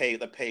 the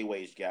pay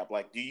wage gap?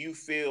 Like do you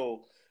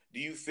feel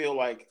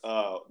like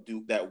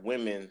do that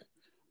women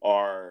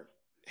are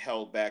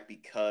held back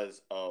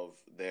because of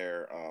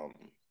their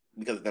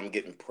because of them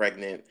getting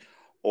pregnant,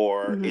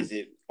 or Mhm. is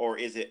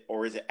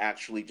it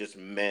actually just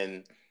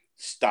men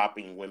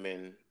stopping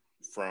women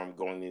from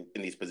going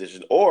in these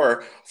positions?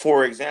 Or,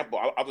 for example,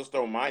 I'll just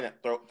throw mine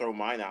out there.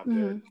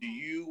 Mhm. Do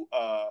you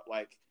uh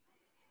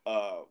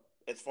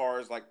as far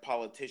as like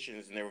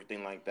politicians and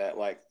everything like that,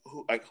 like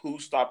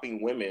who's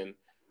stopping women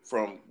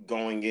from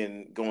going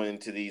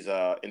into these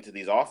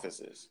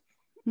offices?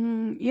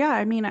 Yeah,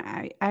 I mean,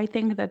 I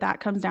think that that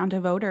comes down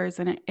to voters,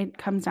 and it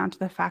comes down to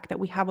the fact that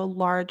we have a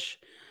large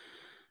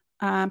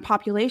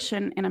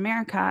population in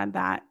America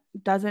that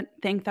doesn't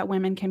think that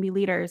women can be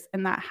leaders,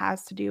 and that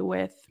has to do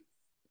with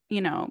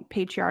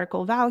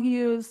patriarchal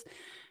values,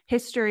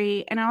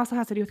 history, and it also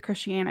has to do with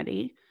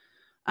Christianity,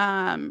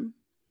 um,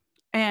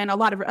 and a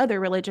lot of other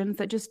religions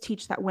that just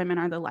teach that women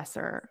are the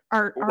lesser,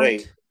 Wait,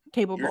 aren't you're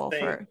capable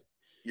saying for.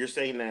 you're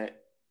saying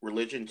that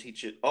religion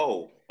teaches?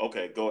 Oh,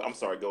 okay. Go. I'm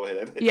sorry. Go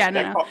ahead. Yeah,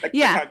 no, no, That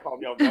yeah. kind of caught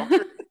me off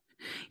guard.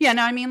 Yeah,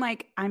 no, I mean,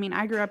 like,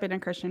 I grew up in a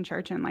Christian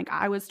church, and, like,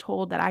 I was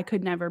told that I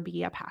could never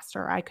be a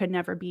pastor, I could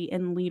never be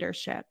in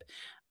leadership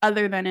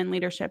other than in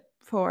leadership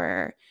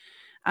for,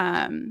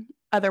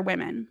 other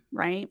women,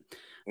 right?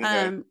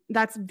 Okay.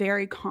 That's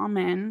very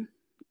common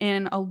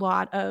in a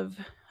lot of,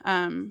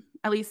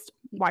 at least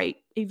white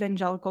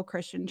evangelical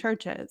Christian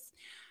churches,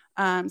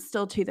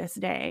 still to this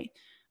day.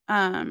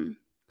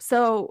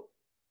 So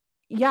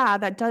yeah,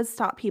 that does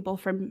stop people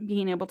from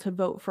being able to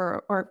vote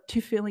for, or to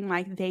feeling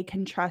like they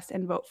can trust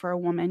and vote for a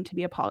woman to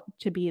be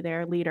to be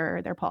their leader,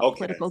 or their Okay.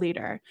 political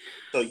leader.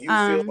 So you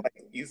feel Um,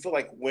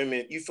 like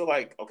women. You feel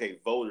like, okay,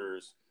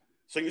 voters.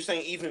 So you're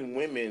saying even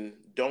women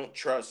don't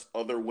trust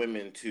other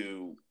women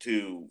to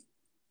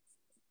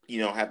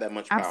have that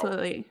much power.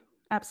 Absolutely, Oh,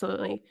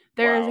 absolutely.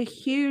 There is wow. a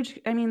huge.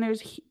 I mean,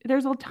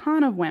 there's a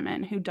ton of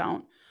women who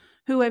don't,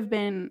 who have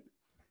been.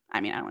 I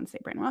mean, I don't want to say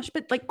brainwashed,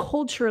 but like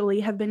culturally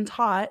have been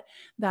taught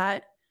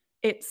that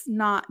it's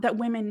not, that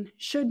women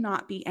should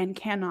not be and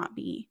cannot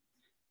be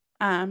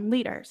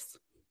leaders.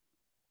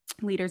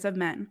 Leaders of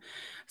men.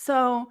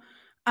 So,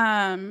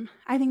 I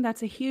think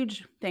that's a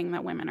huge thing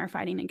that women are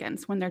fighting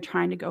against when they're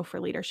trying to go for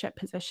leadership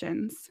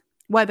positions,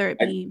 whether it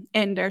I, be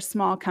in their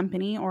small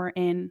company or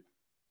in,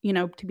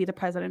 to be the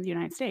president of the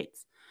United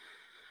States.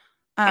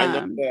 I know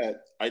Um,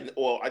 that I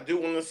I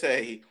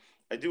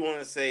do want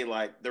to say,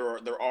 like,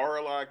 there are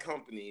a lot of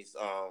companies,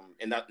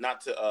 and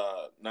not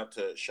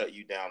to shut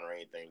you down or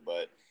anything,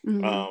 but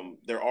mhm.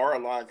 there are a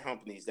lot of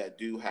companies that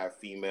do have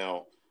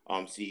female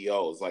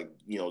CEOs, like,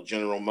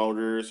 General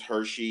Motors,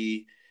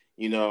 Hershey,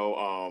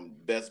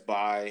 Best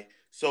Buy.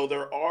 So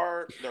there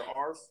are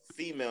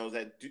females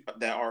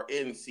that are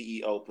in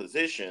CEO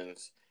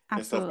positions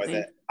and stuff like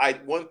Absolutely. that. I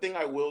One thing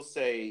I will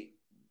say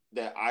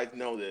that I've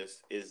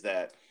noticed is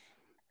that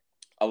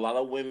a lot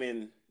of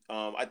women,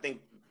 I think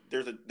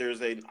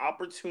there's an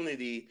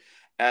opportunity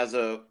as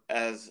a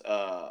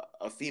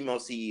female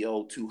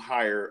CEO to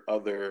hire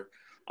other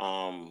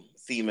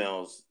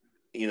females,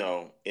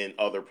 in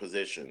other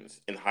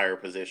positions, in higher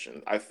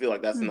positions. I feel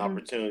like that's an Mhm.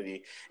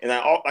 opportunity. And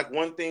like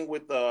one thing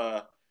with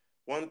that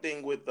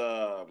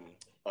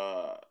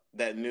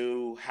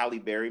new Halle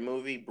Berry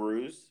movie,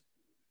 Bruise.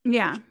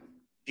 Yeah.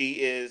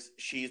 She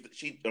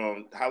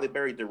Halle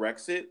Berry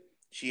directs it.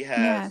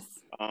 Yes.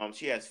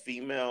 She has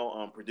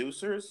female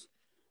producers.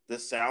 The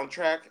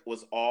soundtrack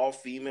was all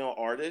female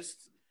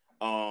artists.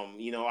 I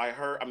mean,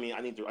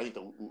 I need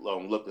to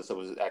look this up.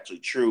 Is it actually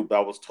true? But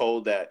I was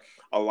told that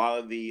a lot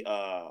of the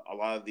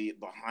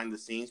behind the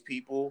scenes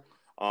people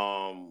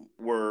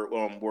were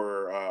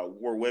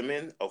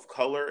women of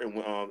color,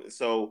 and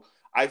so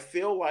I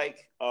feel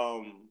like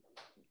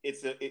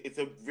it's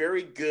a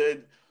very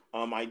good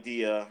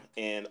idea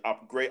and a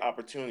great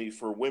opportunity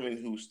for women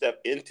who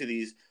step into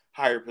these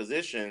higher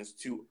positions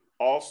to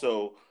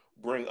also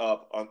bring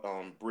up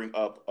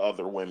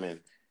other women,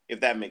 if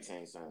that makes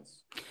any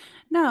sense.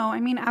 No, I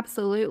mean,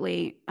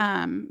 absolutely.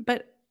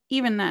 But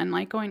even then,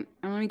 like going,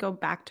 and let me go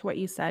back to what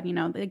you said,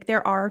 like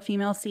there are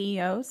female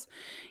CEOs,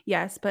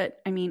 yes,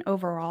 but I mean,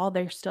 overall,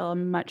 they're still a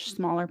much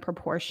smaller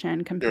proportion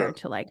Sure, compared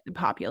to like the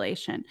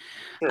population.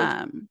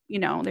 sure,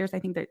 There's, I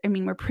think that, I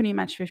mean, we're pretty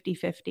much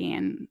 50-50,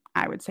 and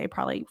I would say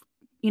probably,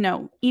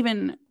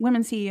 even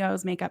women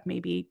CEOs make up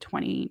maybe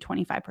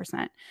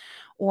 20-25%.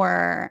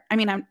 Or, I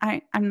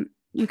mean,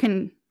 you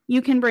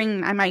can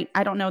bring,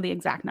 I don't know the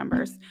exact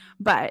numbers,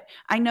 but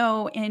I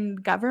know in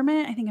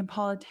government, I think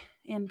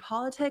in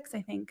politics,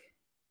 I think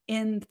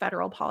in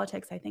federal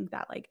politics, I think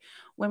that like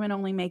women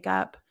only make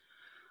up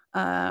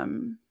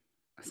um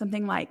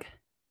something like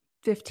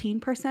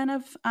 15%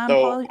 of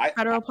so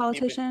federal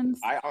politicians.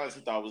 I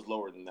honestly thought it was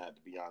lower than that,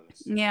 to be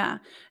honest. Yeah.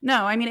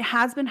 No, I mean, it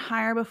has been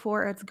higher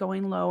before, it's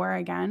going lower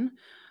again.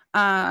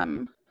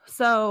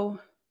 So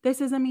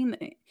this is, I mean,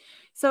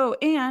 so,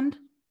 and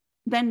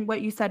then what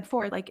you said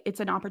for, like,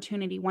 it's an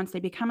opportunity once they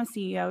become a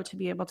CEO to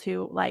be able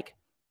to, like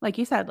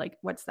you said, like,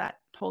 what's that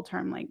whole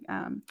term? Like,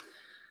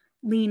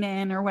 lean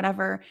in or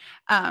whatever,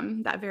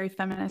 that very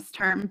feminist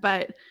term,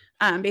 but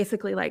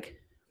basically, like,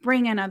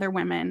 bring in other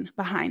women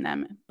behind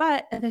them.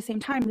 But at the same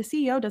time, the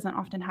CEO doesn't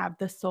often have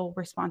the sole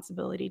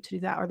responsibility to do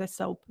that, or the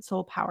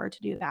sole power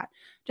to do that.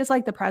 Just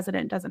like the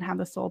president doesn't have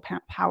the sole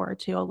power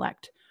to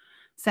elect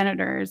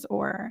senators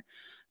or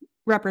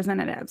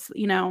representatives,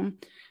 you know.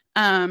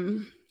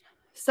 Um,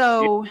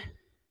 so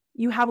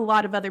you have a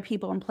lot of other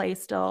people in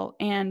place still,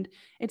 and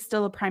it's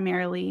still a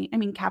primarily, I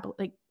mean, capital,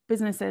 like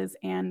businesses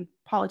and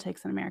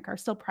politics in America are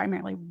still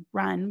primarily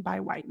run by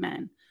white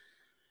men.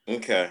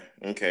 Okay,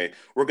 okay.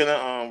 We're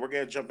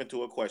gonna jump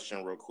into a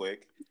question real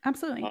quick.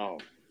 Absolutely. Um,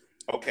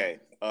 okay.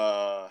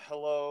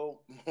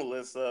 Hello,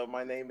 Melissa.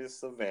 My name is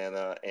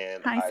Savannah,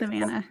 and Hi,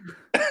 Savannah.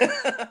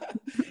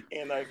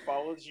 and I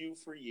followed you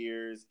for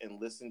years and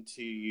listened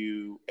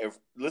to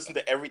listened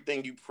to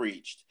everything you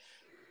preached.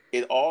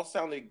 It all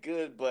sounded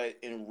good, but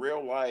in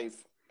real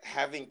life,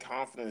 having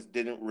confidence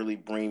didn't really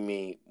bring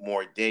me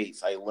more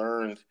dates. I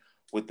learned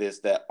with this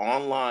that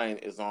online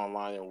is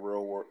online and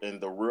real world, and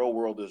the real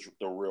world is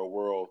the real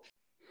world.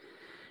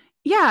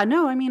 Yeah,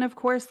 no, I mean, of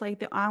course, like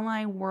the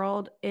online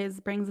world is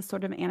brings a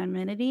sort of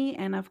anonymity,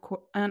 and of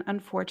course, and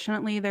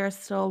unfortunately, there's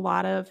still a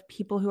lot of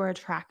people who are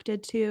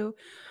attracted to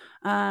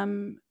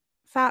um,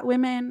 fat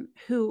women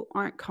who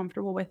aren't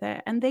comfortable with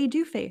it, and they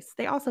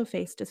also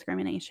face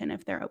discrimination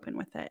if they're open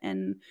with it,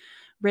 and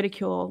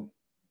ridicule,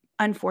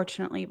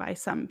 unfortunately, by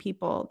some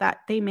people that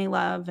they may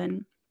love.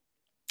 And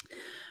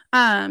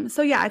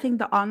so yeah, I think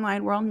the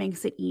online world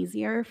makes it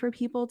easier for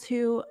people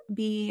to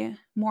be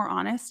more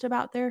honest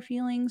about their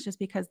feelings just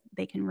because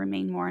they can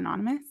remain more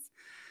anonymous.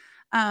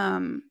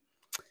 Um,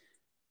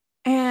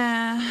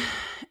 and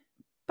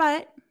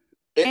but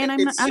and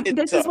It's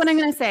this is what I'm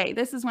tough. going to say.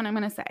 This is what I'm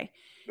going to say.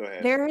 Go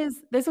ahead.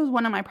 This is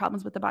one of my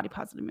problems with the body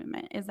positive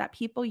movement, is that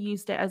people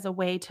used it as a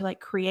way to like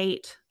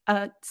create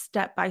a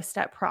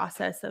step-by-step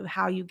process of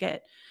how you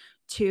get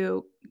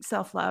to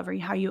self-love or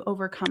how you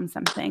overcome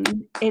something.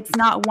 It's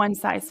not one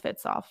size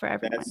fits all for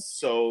everyone. That's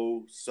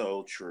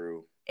so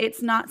true.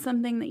 It's not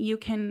something that you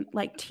can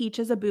like teach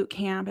as a boot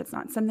camp. It's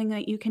not something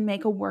that you can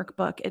make a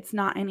workbook. It's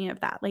not any of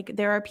that. Like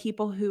there are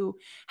people who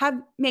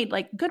have made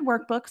like good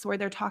workbooks where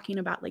they're talking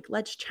about like,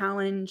 let's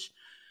challenge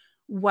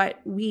what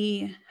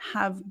we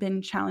have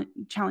been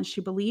challenged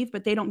to believe,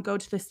 but they don't go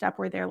to the step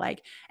where they're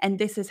like, and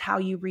this is how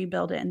you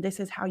rebuild it, and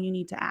this is how you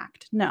need to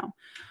act. No.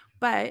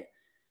 But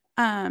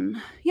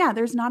yeah,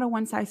 there's not a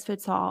one size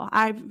fits all.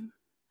 I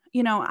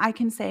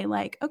can say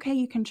like, okay,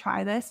 you can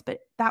try this, but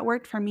that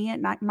worked for me.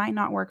 Might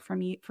not work for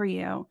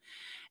you.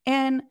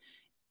 And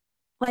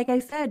like I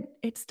said,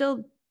 it's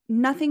still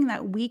nothing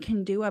that we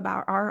can do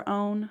about our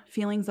own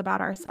feelings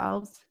about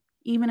ourselves,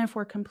 even if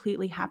we're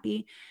completely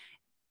happy.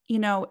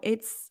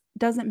 It's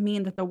doesn't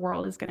mean that the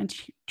world is going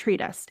to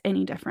treat us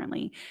any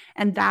differently.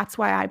 And that's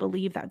why I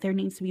believe that there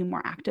needs to be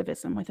more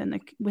activism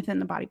within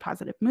the body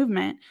positive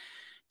movement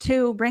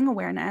to bring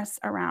awareness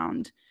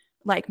around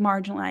like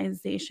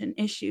marginalization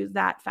issues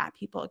that fat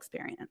people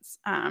experience,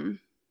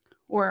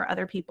 or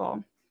other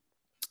people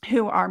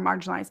who are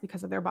marginalized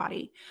because of their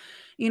body.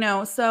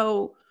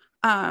 So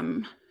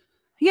um,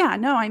 yeah,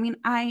 no, I mean,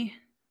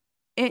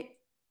 it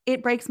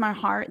it breaks my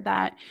heart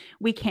that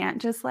we can't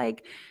just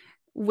like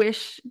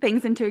wish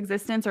things into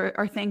existence,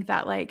 or think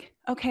that like,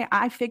 okay,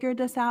 I figured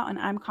this out and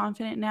I'm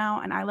confident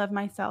now and I love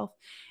myself,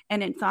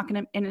 and it's not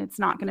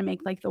gonna make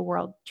like the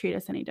world treat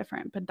us any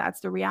different. But that's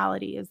the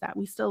reality, is that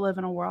we still live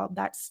in a world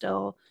that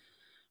still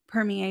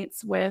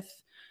permeates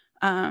with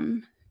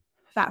um,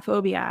 fat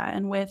phobia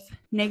and with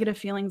negative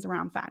feelings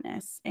around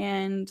fatness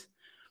and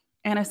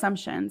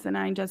assumptions. And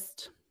I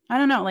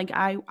don't know, like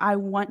I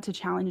want to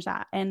challenge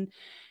that. And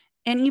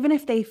even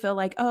if they feel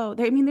like, oh,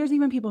 I mean, there's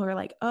even people who are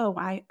like, oh,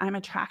 I'm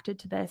attracted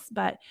to this,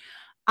 but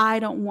I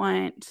don't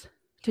want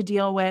to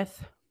deal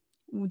with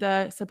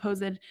the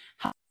supposed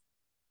health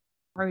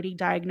already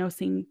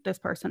diagnosing this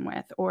person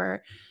with,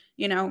 or,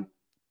 you know,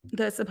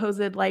 the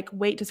supposed like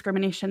weight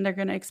discrimination they're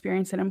going to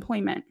experience in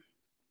employment,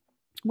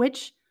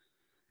 which,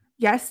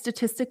 yes,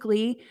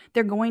 statistically,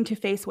 they're going to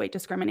face weight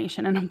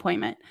discrimination in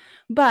employment.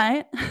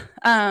 But,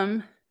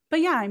 um, but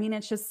yeah, I mean,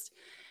 it's just,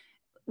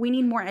 we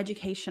need more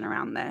education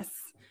around this.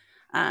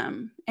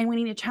 And we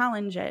need to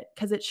challenge it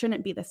because it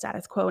shouldn't be the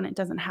status quo, and it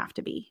doesn't have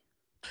to be.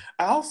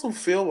 I also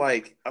feel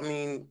like, I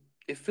mean,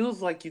 it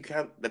feels like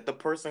that the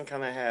person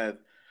kind of had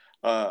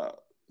uh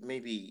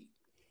maybe,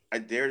 I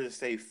dare to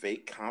say,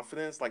 fake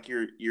confidence. Like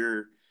you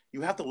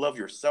have to love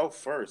yourself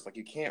first. Like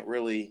you can't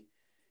really,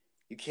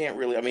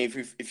 I mean,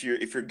 if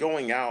you're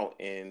going out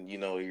and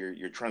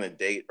you're trying to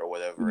date or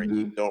whatever, and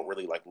you Mhm. don't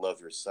really like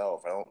love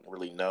yourself, I don't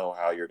really know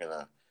how you're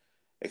gonna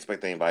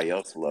expect anybody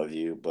else to love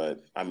you.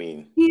 But I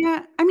mean,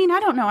 Yeah, I mean, I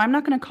don't know. I'm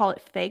not going to call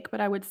it fake,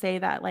 but I would say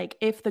that like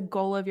if the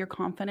goal of your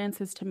confidence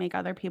is to make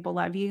other people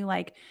love you,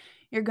 like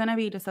you're going to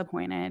be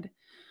disappointed.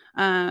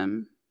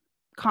 Um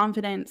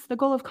the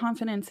goal of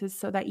confidence is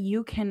so that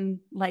you can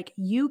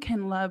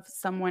love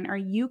someone, or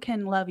you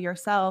can love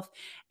yourself,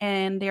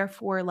 and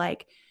therefore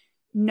like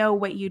know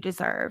what you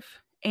deserve.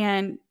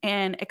 and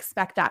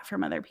expect that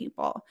from other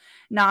people.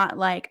 Not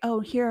like, "Oh,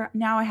 here,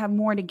 now I have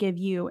more to give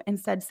you."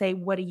 Instead, say,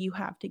 "What do you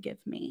have to give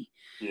me?"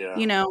 Yeah.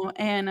 You know,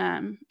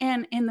 and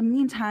in the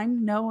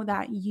meantime, know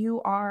that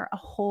you are a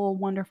whole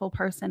wonderful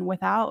person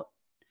without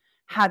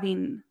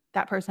having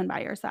that person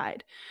by your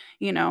side,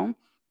 you know?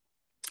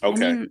 I Okay.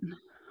 mean,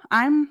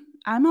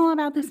 I'm all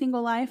about the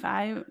single life.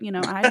 I've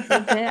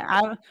lived it.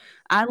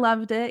 I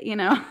loved it, you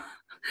know.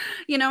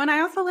 You know, and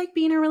I also like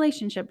being in a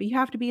relationship, but you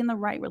have to be in the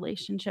right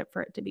relationship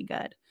for it to be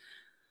good.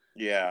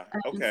 Yeah.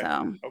 And Okay.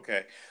 so,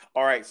 Okay.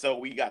 All right. So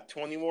we got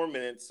 20 more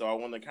minutes. So I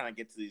want to kind of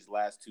get to these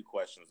last two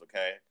questions.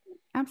 Okay.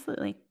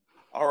 absolutely.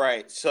 All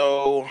right.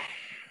 So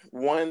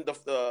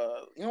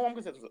the you know what I'm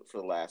gonna say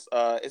for the last.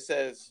 It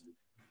says,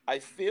 I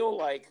feel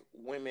like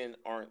women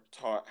aren't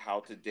taught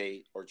how to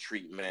date or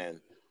treat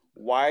men.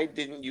 Why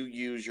didn't you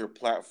use your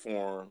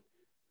platform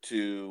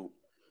to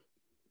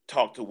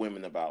talk to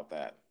women about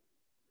that?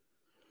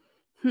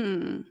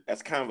 Hmm.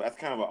 That's kind of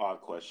an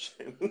odd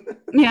question.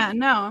 Yeah,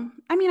 no.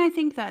 I mean, I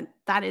think that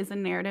that is a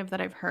narrative that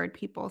I've heard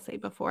people say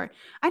before.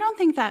 I don't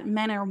think that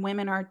men or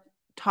women are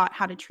taught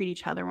how to treat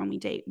each other when we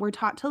date. We're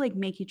taught to like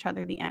make each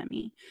other the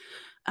enemy.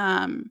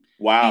 Um,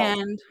 Wow.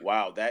 and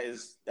Wow.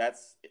 That's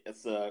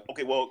it's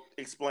okay. Well,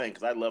 explain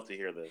because I'd love to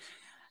hear this.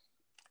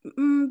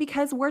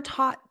 because we're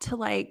taught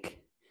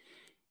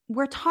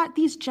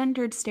these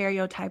gendered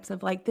stereotypes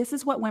of like, this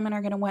is what women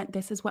are going to want.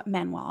 This is what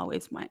men will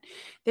always want.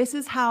 This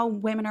is how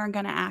women are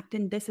going to act.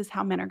 And this is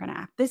how men are going to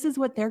act. This is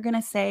what they're going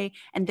to say.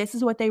 And this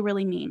is what they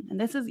really mean. And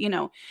this is,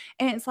 and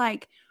it's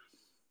like,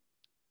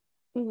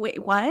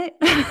 wait, what?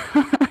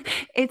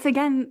 It's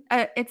again,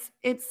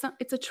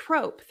 it's a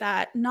trope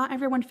that not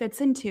everyone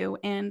fits into,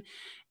 and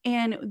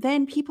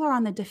then people are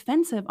on the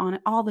defensive on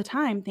it all the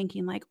time,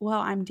 thinking like, well,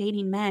 I'm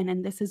dating men,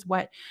 and this is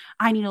what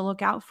I need to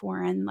look out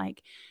for, and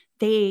like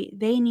they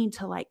need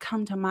to like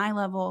come to my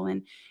level,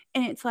 and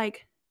it's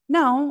like,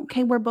 no,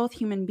 okay, we're both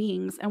human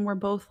beings, and we're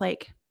both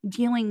like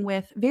dealing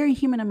with very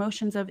human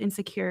emotions of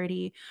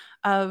insecurity,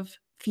 of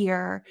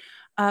fear,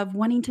 of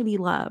wanting to be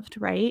loved,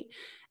 right?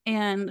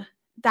 And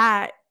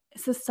that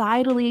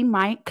societally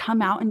might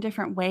come out in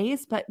different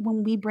ways, but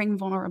when we bring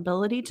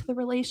vulnerability to the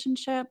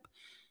relationship,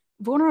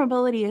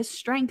 vulnerability is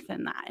strength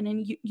in that. And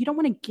then you don't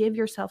want to give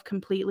yourself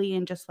completely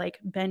and just like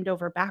bend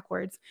over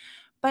backwards,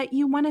 but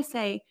you want to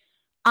say,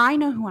 I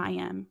know who I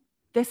am.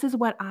 This is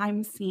what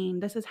I'm seeing.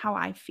 This is how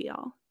I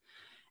feel.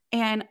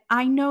 And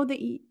I know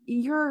that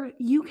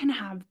you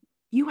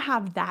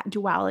have that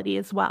duality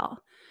as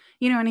well.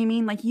 You know what I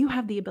mean? Like you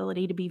have the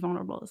ability to be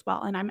vulnerable as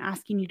well. And I'm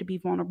asking you to be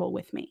vulnerable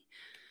with me.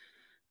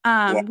 We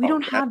Wow.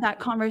 don't have that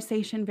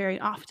conversation very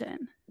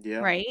often, Yeah.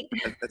 right?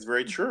 That's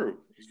very true.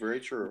 It's very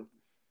true.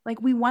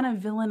 Like we want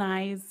to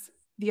villainize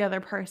the other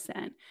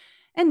person.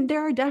 And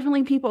there are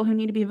definitely people who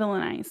need to be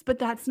villainized, but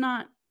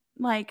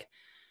like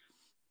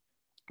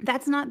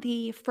that's not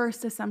the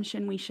first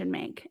assumption we should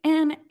make.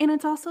 And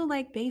it's also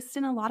like based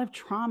in a lot of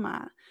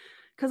trauma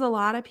because a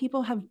lot of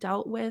people have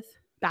dealt with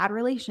bad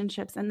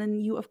relationships and then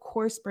you of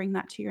course bring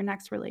that to your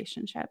next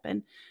relationship,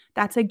 and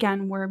that's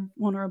again where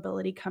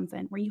vulnerability comes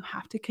in, where you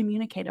have to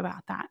communicate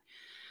about that.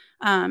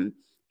 Um,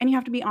 and you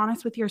have to be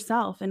honest with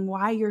yourself and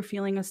why you're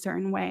feeling a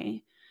certain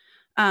way.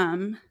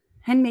 Um,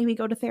 and maybe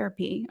go to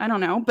therapy. I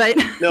don't know, but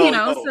No,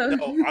 no, so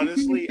no.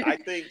 Honestly, I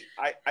think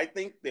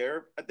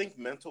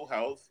mental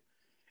health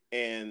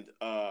and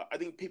I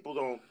think people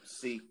don't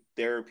seek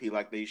therapy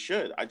like they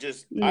should. I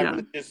yeah.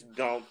 really just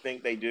don't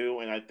think they do,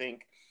 and I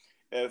think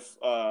if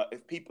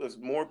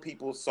more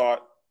people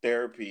sought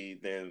therapy,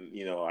 then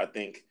I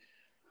think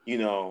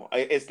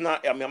it's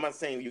not. I mean, I'm not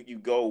saying you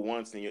go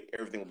once and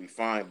everything will be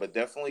fine, but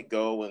definitely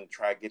go and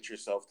try to get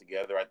yourself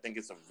together. I think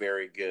it's a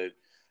very good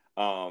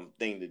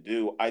thing to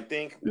do. I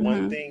think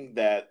one Mhm. thing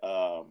that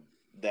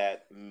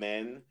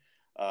men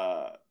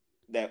uh,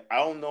 that I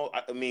don't know.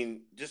 I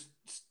mean, just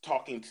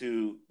talking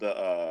to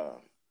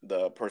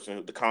the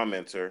person the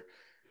commenter,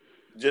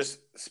 just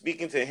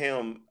speaking to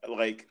him,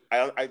 like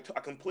I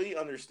completely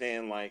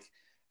understand like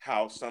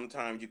how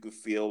sometimes you could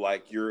feel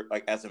like you're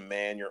like as a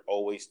man you're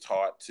always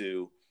taught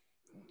to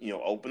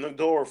open the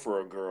door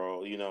for a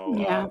girl,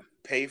 Yeah.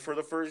 pay for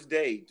the first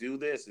date, do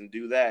this and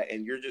do that,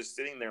 and you're just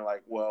sitting there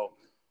like, well,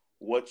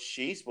 what's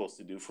she supposed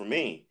to do for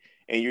me?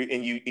 And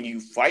you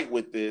fight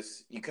with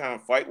this, you kind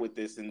of fight with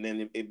this, and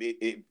then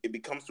it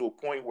becomes to a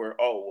point where,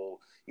 oh well,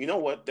 you know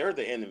what, they're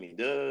the enemy,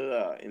 duh, duh, duh,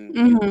 duh. And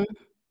Mhm.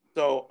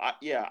 so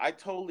yeah, I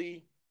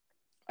totally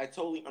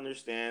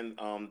understand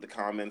the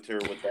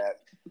commenter with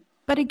that.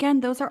 But again,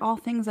 those are all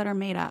things that are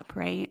made up,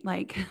 right?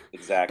 Like that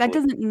Exactly.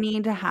 doesn't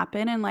need to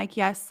happen. And like,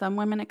 yes, some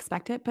women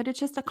expect it, but it's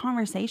just a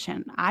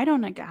conversation.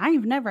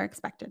 I've never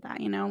expected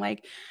that,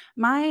 like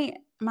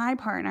my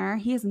partner,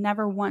 he has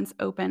never once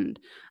opened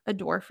a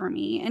door for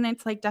me. And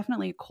it's like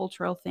definitely a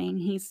cultural thing.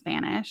 He's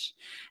Spanish.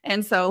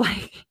 And so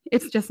like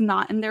it's just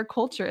not in their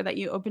culture that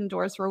you open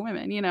doors for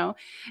women.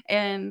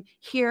 And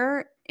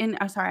here in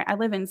sorry, I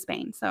live in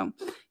Spain. So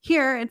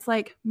here, it's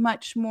like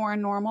much more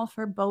normal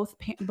for both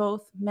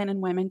men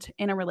and women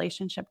in a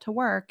relationship to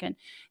work, and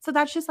so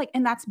that's just like,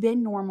 and that's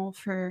been normal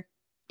for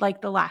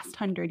like the last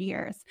 100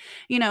 years,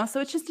 you know? So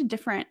it's just a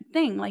different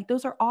thing. Like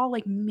those are all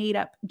like made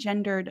up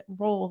gendered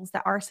roles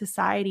that our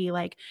society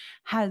like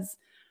has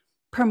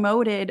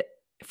promoted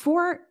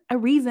for a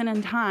reason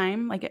and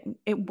time. Like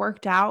it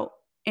worked out,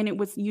 and it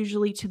was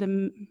usually to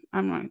the,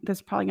 I'm not, this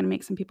is probably going to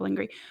make some people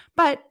angry,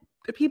 but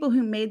the people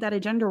who made that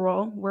agenda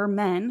role were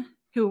men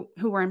who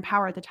were in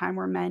power at the time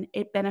were men.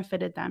 It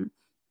benefited them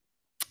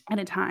at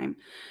a time,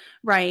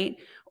 right?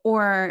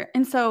 Or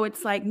and so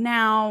it's like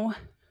now,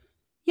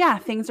 yeah,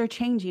 things are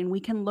changing. We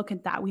can look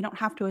at that. We don't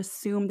have to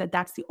assume that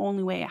that's the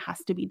only way it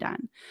has to be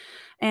done.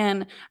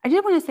 And I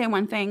did want to say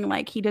one thing.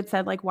 Like he did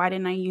said, like, why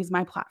didn't I use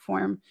my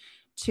platform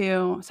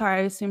to?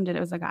 Sorry, I assumed it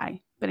was a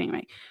guy. But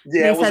anyway,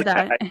 Yeah, they it was a said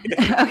that.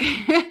 guy.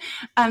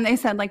 Okay, they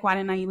said like, why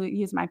didn't I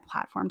use my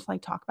platform to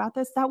like talk about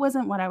this? That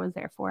wasn't what I was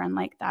there for, and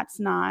like that's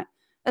not.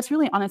 That's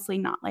really honestly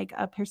not like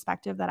a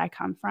perspective that I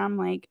come from.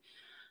 Like,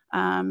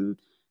 um,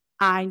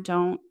 I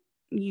don't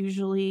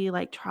usually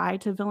like try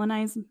to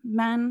villainize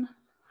men.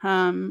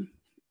 Um,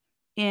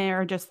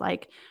 or just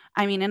like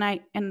I mean and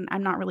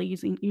I'm not really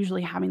using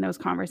usually having those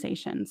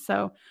conversations,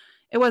 so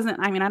it wasn't,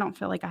 I mean, I don't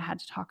feel like I had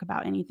to talk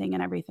about anything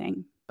and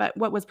everything, but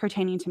what was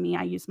pertaining to me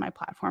I used my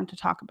platform to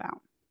talk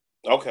about.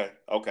 Okay,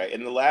 okay.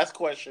 And the last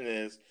question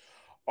is,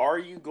 are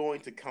you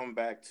going to come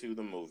back to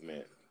the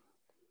movement?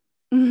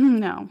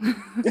 No.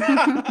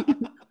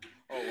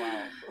 Oh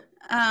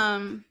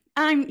wow.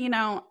 I'm, you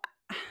know,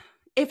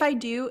 if I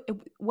do,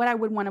 what I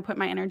would want to put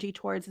my energy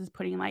towards is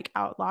putting like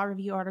out law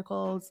review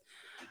articles,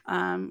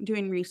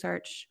 doing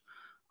research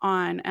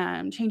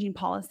on changing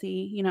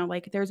policy. You know,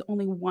 like there's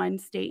only one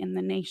state in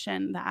the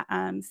nation that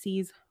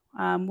sees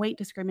weight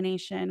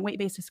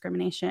based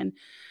discrimination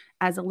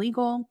as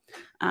illegal.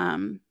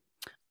 Um,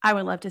 I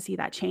would love to see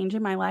that change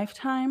in my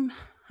lifetime.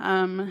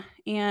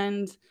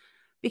 And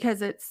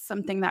because it's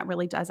something that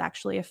really does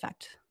actually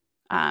affect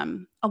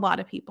a lot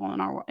of people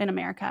in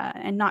America,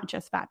 and not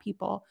just fat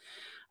people.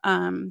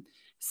 Um,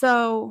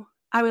 so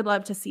I would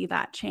love to see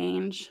that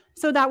change.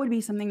 So that would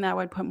be something that I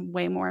would put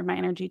way more of my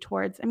energy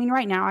towards. I mean,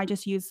 right now I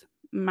just use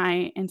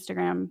my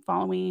Instagram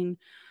following.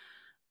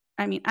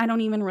 I mean, I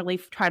don't even really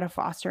try to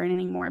foster it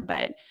anymore,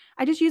 but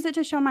I just use it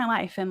to show my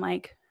life, and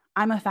like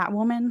I'm a fat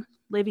woman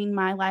living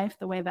my life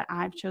the way that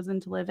I've chosen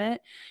to live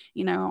it.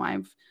 You know,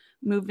 I've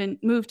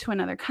moved to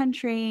another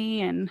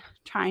country and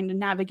trying to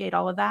navigate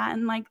all of that,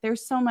 and like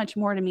there's so much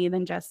more to me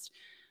than just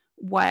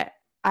what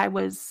I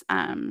was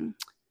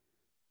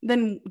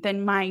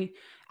than my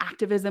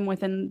activism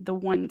within the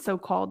one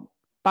so-called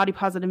body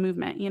positive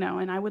movement, you know,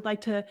 and I would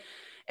like to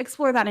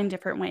explore that in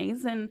different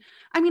ways. And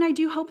I mean, I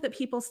do hope that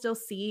people still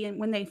see, and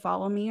when they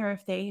follow me or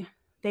if they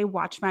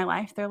watch my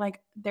life, they're like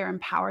they're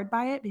empowered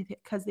by it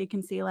because they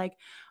can see like,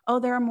 oh,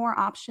 there are more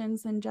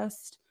options than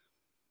just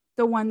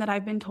the one that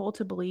I've been told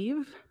to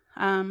believe.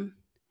 Um,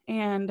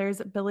 and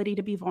there's ability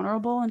to be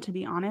vulnerable and to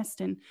be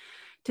honest and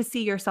to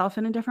see yourself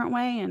in a different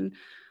way. And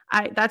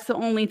that's the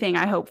only thing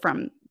I hope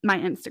from my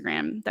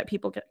Instagram that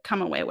people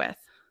come away with.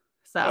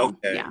 So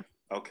Okay, yeah.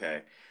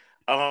 okay.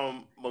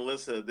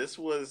 Melissa, this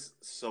was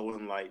so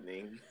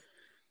enlightening.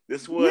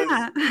 This was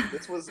Yeah.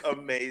 this was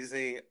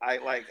amazing.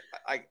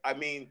 I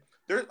mean,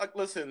 there's like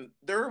listen,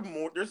 there are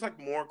more there's like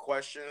more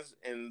questions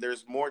and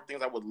there's more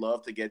things I would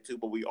love to get to,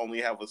 but we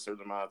only have a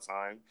certain amount of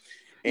time.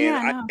 And Yeah,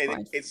 I no, of and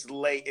course. it's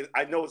late.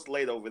 I know it's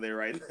late over there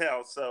right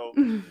now. So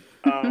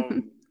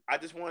I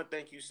just want to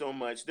thank you so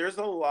much. There's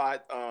a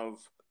lot of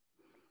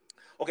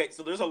okay,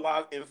 so there's a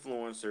lot of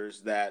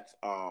influencers that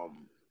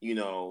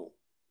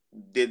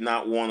did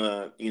not want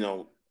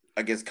to,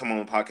 I guess come on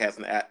the podcast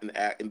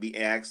and be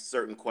asked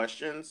certain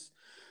questions.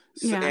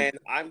 So, Yeah. and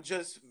I'm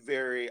just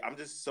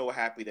so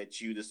happy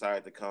that you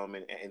decided to come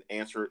and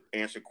answer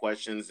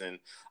questions and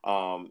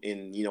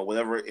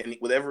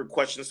whatever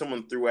question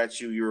someone threw at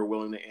you, you were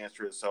willing to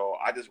answer it. So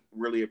I just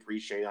really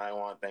appreciate it. I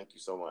want to thank you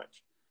so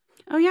much.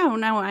 Oh yeah, well,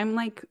 no,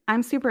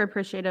 I'm super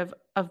appreciative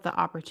of the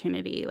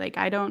opportunity. Like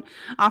I don't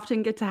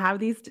often get to have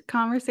these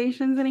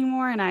conversations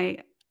anymore, and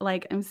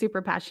I'm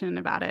super passionate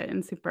about it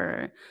and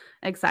super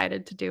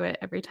excited to do it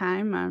every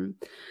time.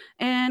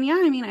 And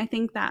yeah, I mean, I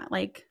think that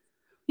like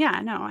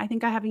yeah, no, I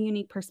think I have a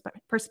unique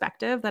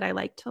perspective that I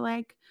like to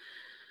like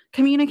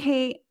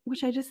communicate,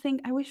 which I just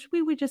think I wish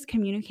we would just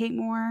communicate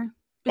more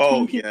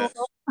between Oh people. yes,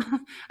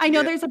 I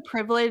know yeah. there's a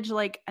privilege,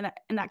 like, and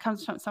that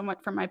comes from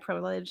somewhat from my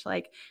privilege,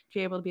 like, to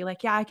be able to be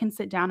like, yeah, I can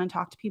sit down and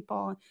talk to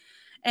people.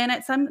 And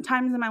at some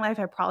times in my life,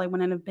 I probably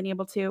wouldn't have been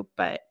able to,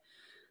 but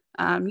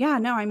yeah,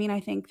 no, I mean, I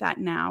think that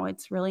now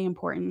it's really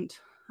important,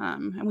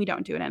 and we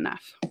don't do it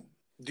enough.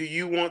 Do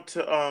you want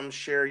to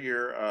share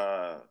your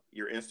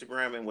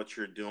Instagram and what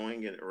you're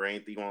doing or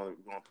anything you want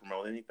to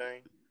promote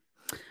anything?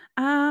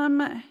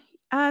 Um,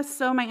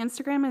 so my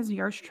Instagram is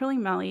yours truly,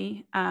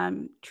 Melly.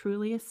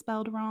 Truly is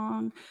spelled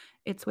wrong.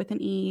 It's with an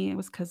E. It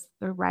was because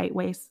the right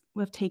way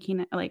of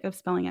taking it, like of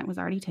spelling it, was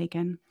already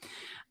taken.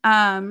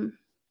 Um,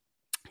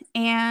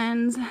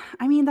 And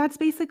I mean, that's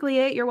basically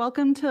it. You're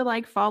welcome to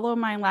like follow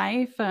my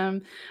life.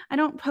 I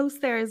don't post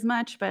there as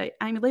much, but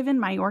I live in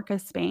Mallorca,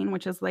 Spain,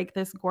 which is like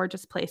this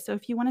gorgeous place. So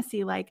if you want to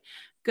see like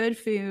good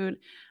food,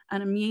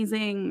 an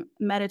amazing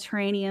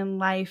Mediterranean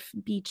life,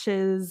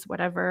 beaches,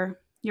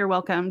 whatever, you're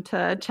welcome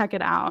to check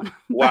it out.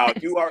 Wow,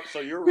 But you are so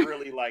you're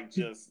really like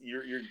just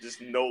you're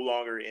just no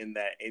longer in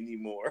that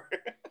anymore.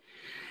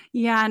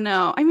 yeah,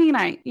 no. I mean,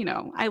 I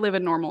live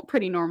a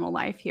pretty normal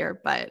life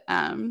here, but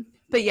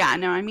yeah,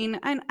 no. I mean,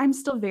 I'm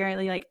still very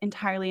like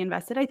entirely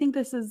invested. I think,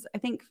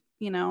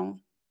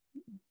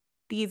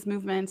 these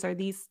movements or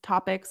these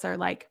topics are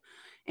like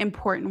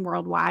important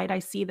worldwide. I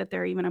see that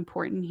they're even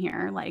important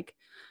here. Like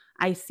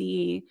I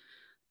see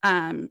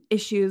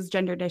issues,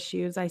 gendered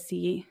issues. I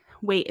see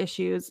weight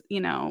issues,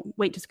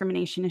 weight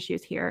discrimination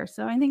issues here.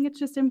 So I think it's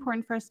just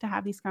important for us to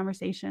have these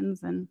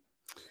conversations. And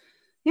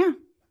yeah,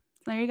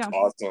 there you go.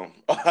 Awesome.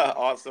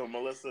 Awesome.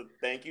 Melissa,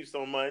 thank you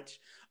so much.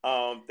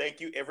 Thank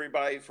you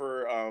everybody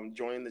for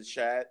joining the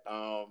chat.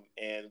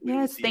 And we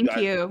will Yes, see you thank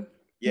guys. you.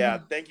 Yeah,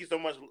 thank you so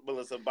much,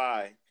 Melissa.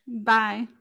 Bye. Bye.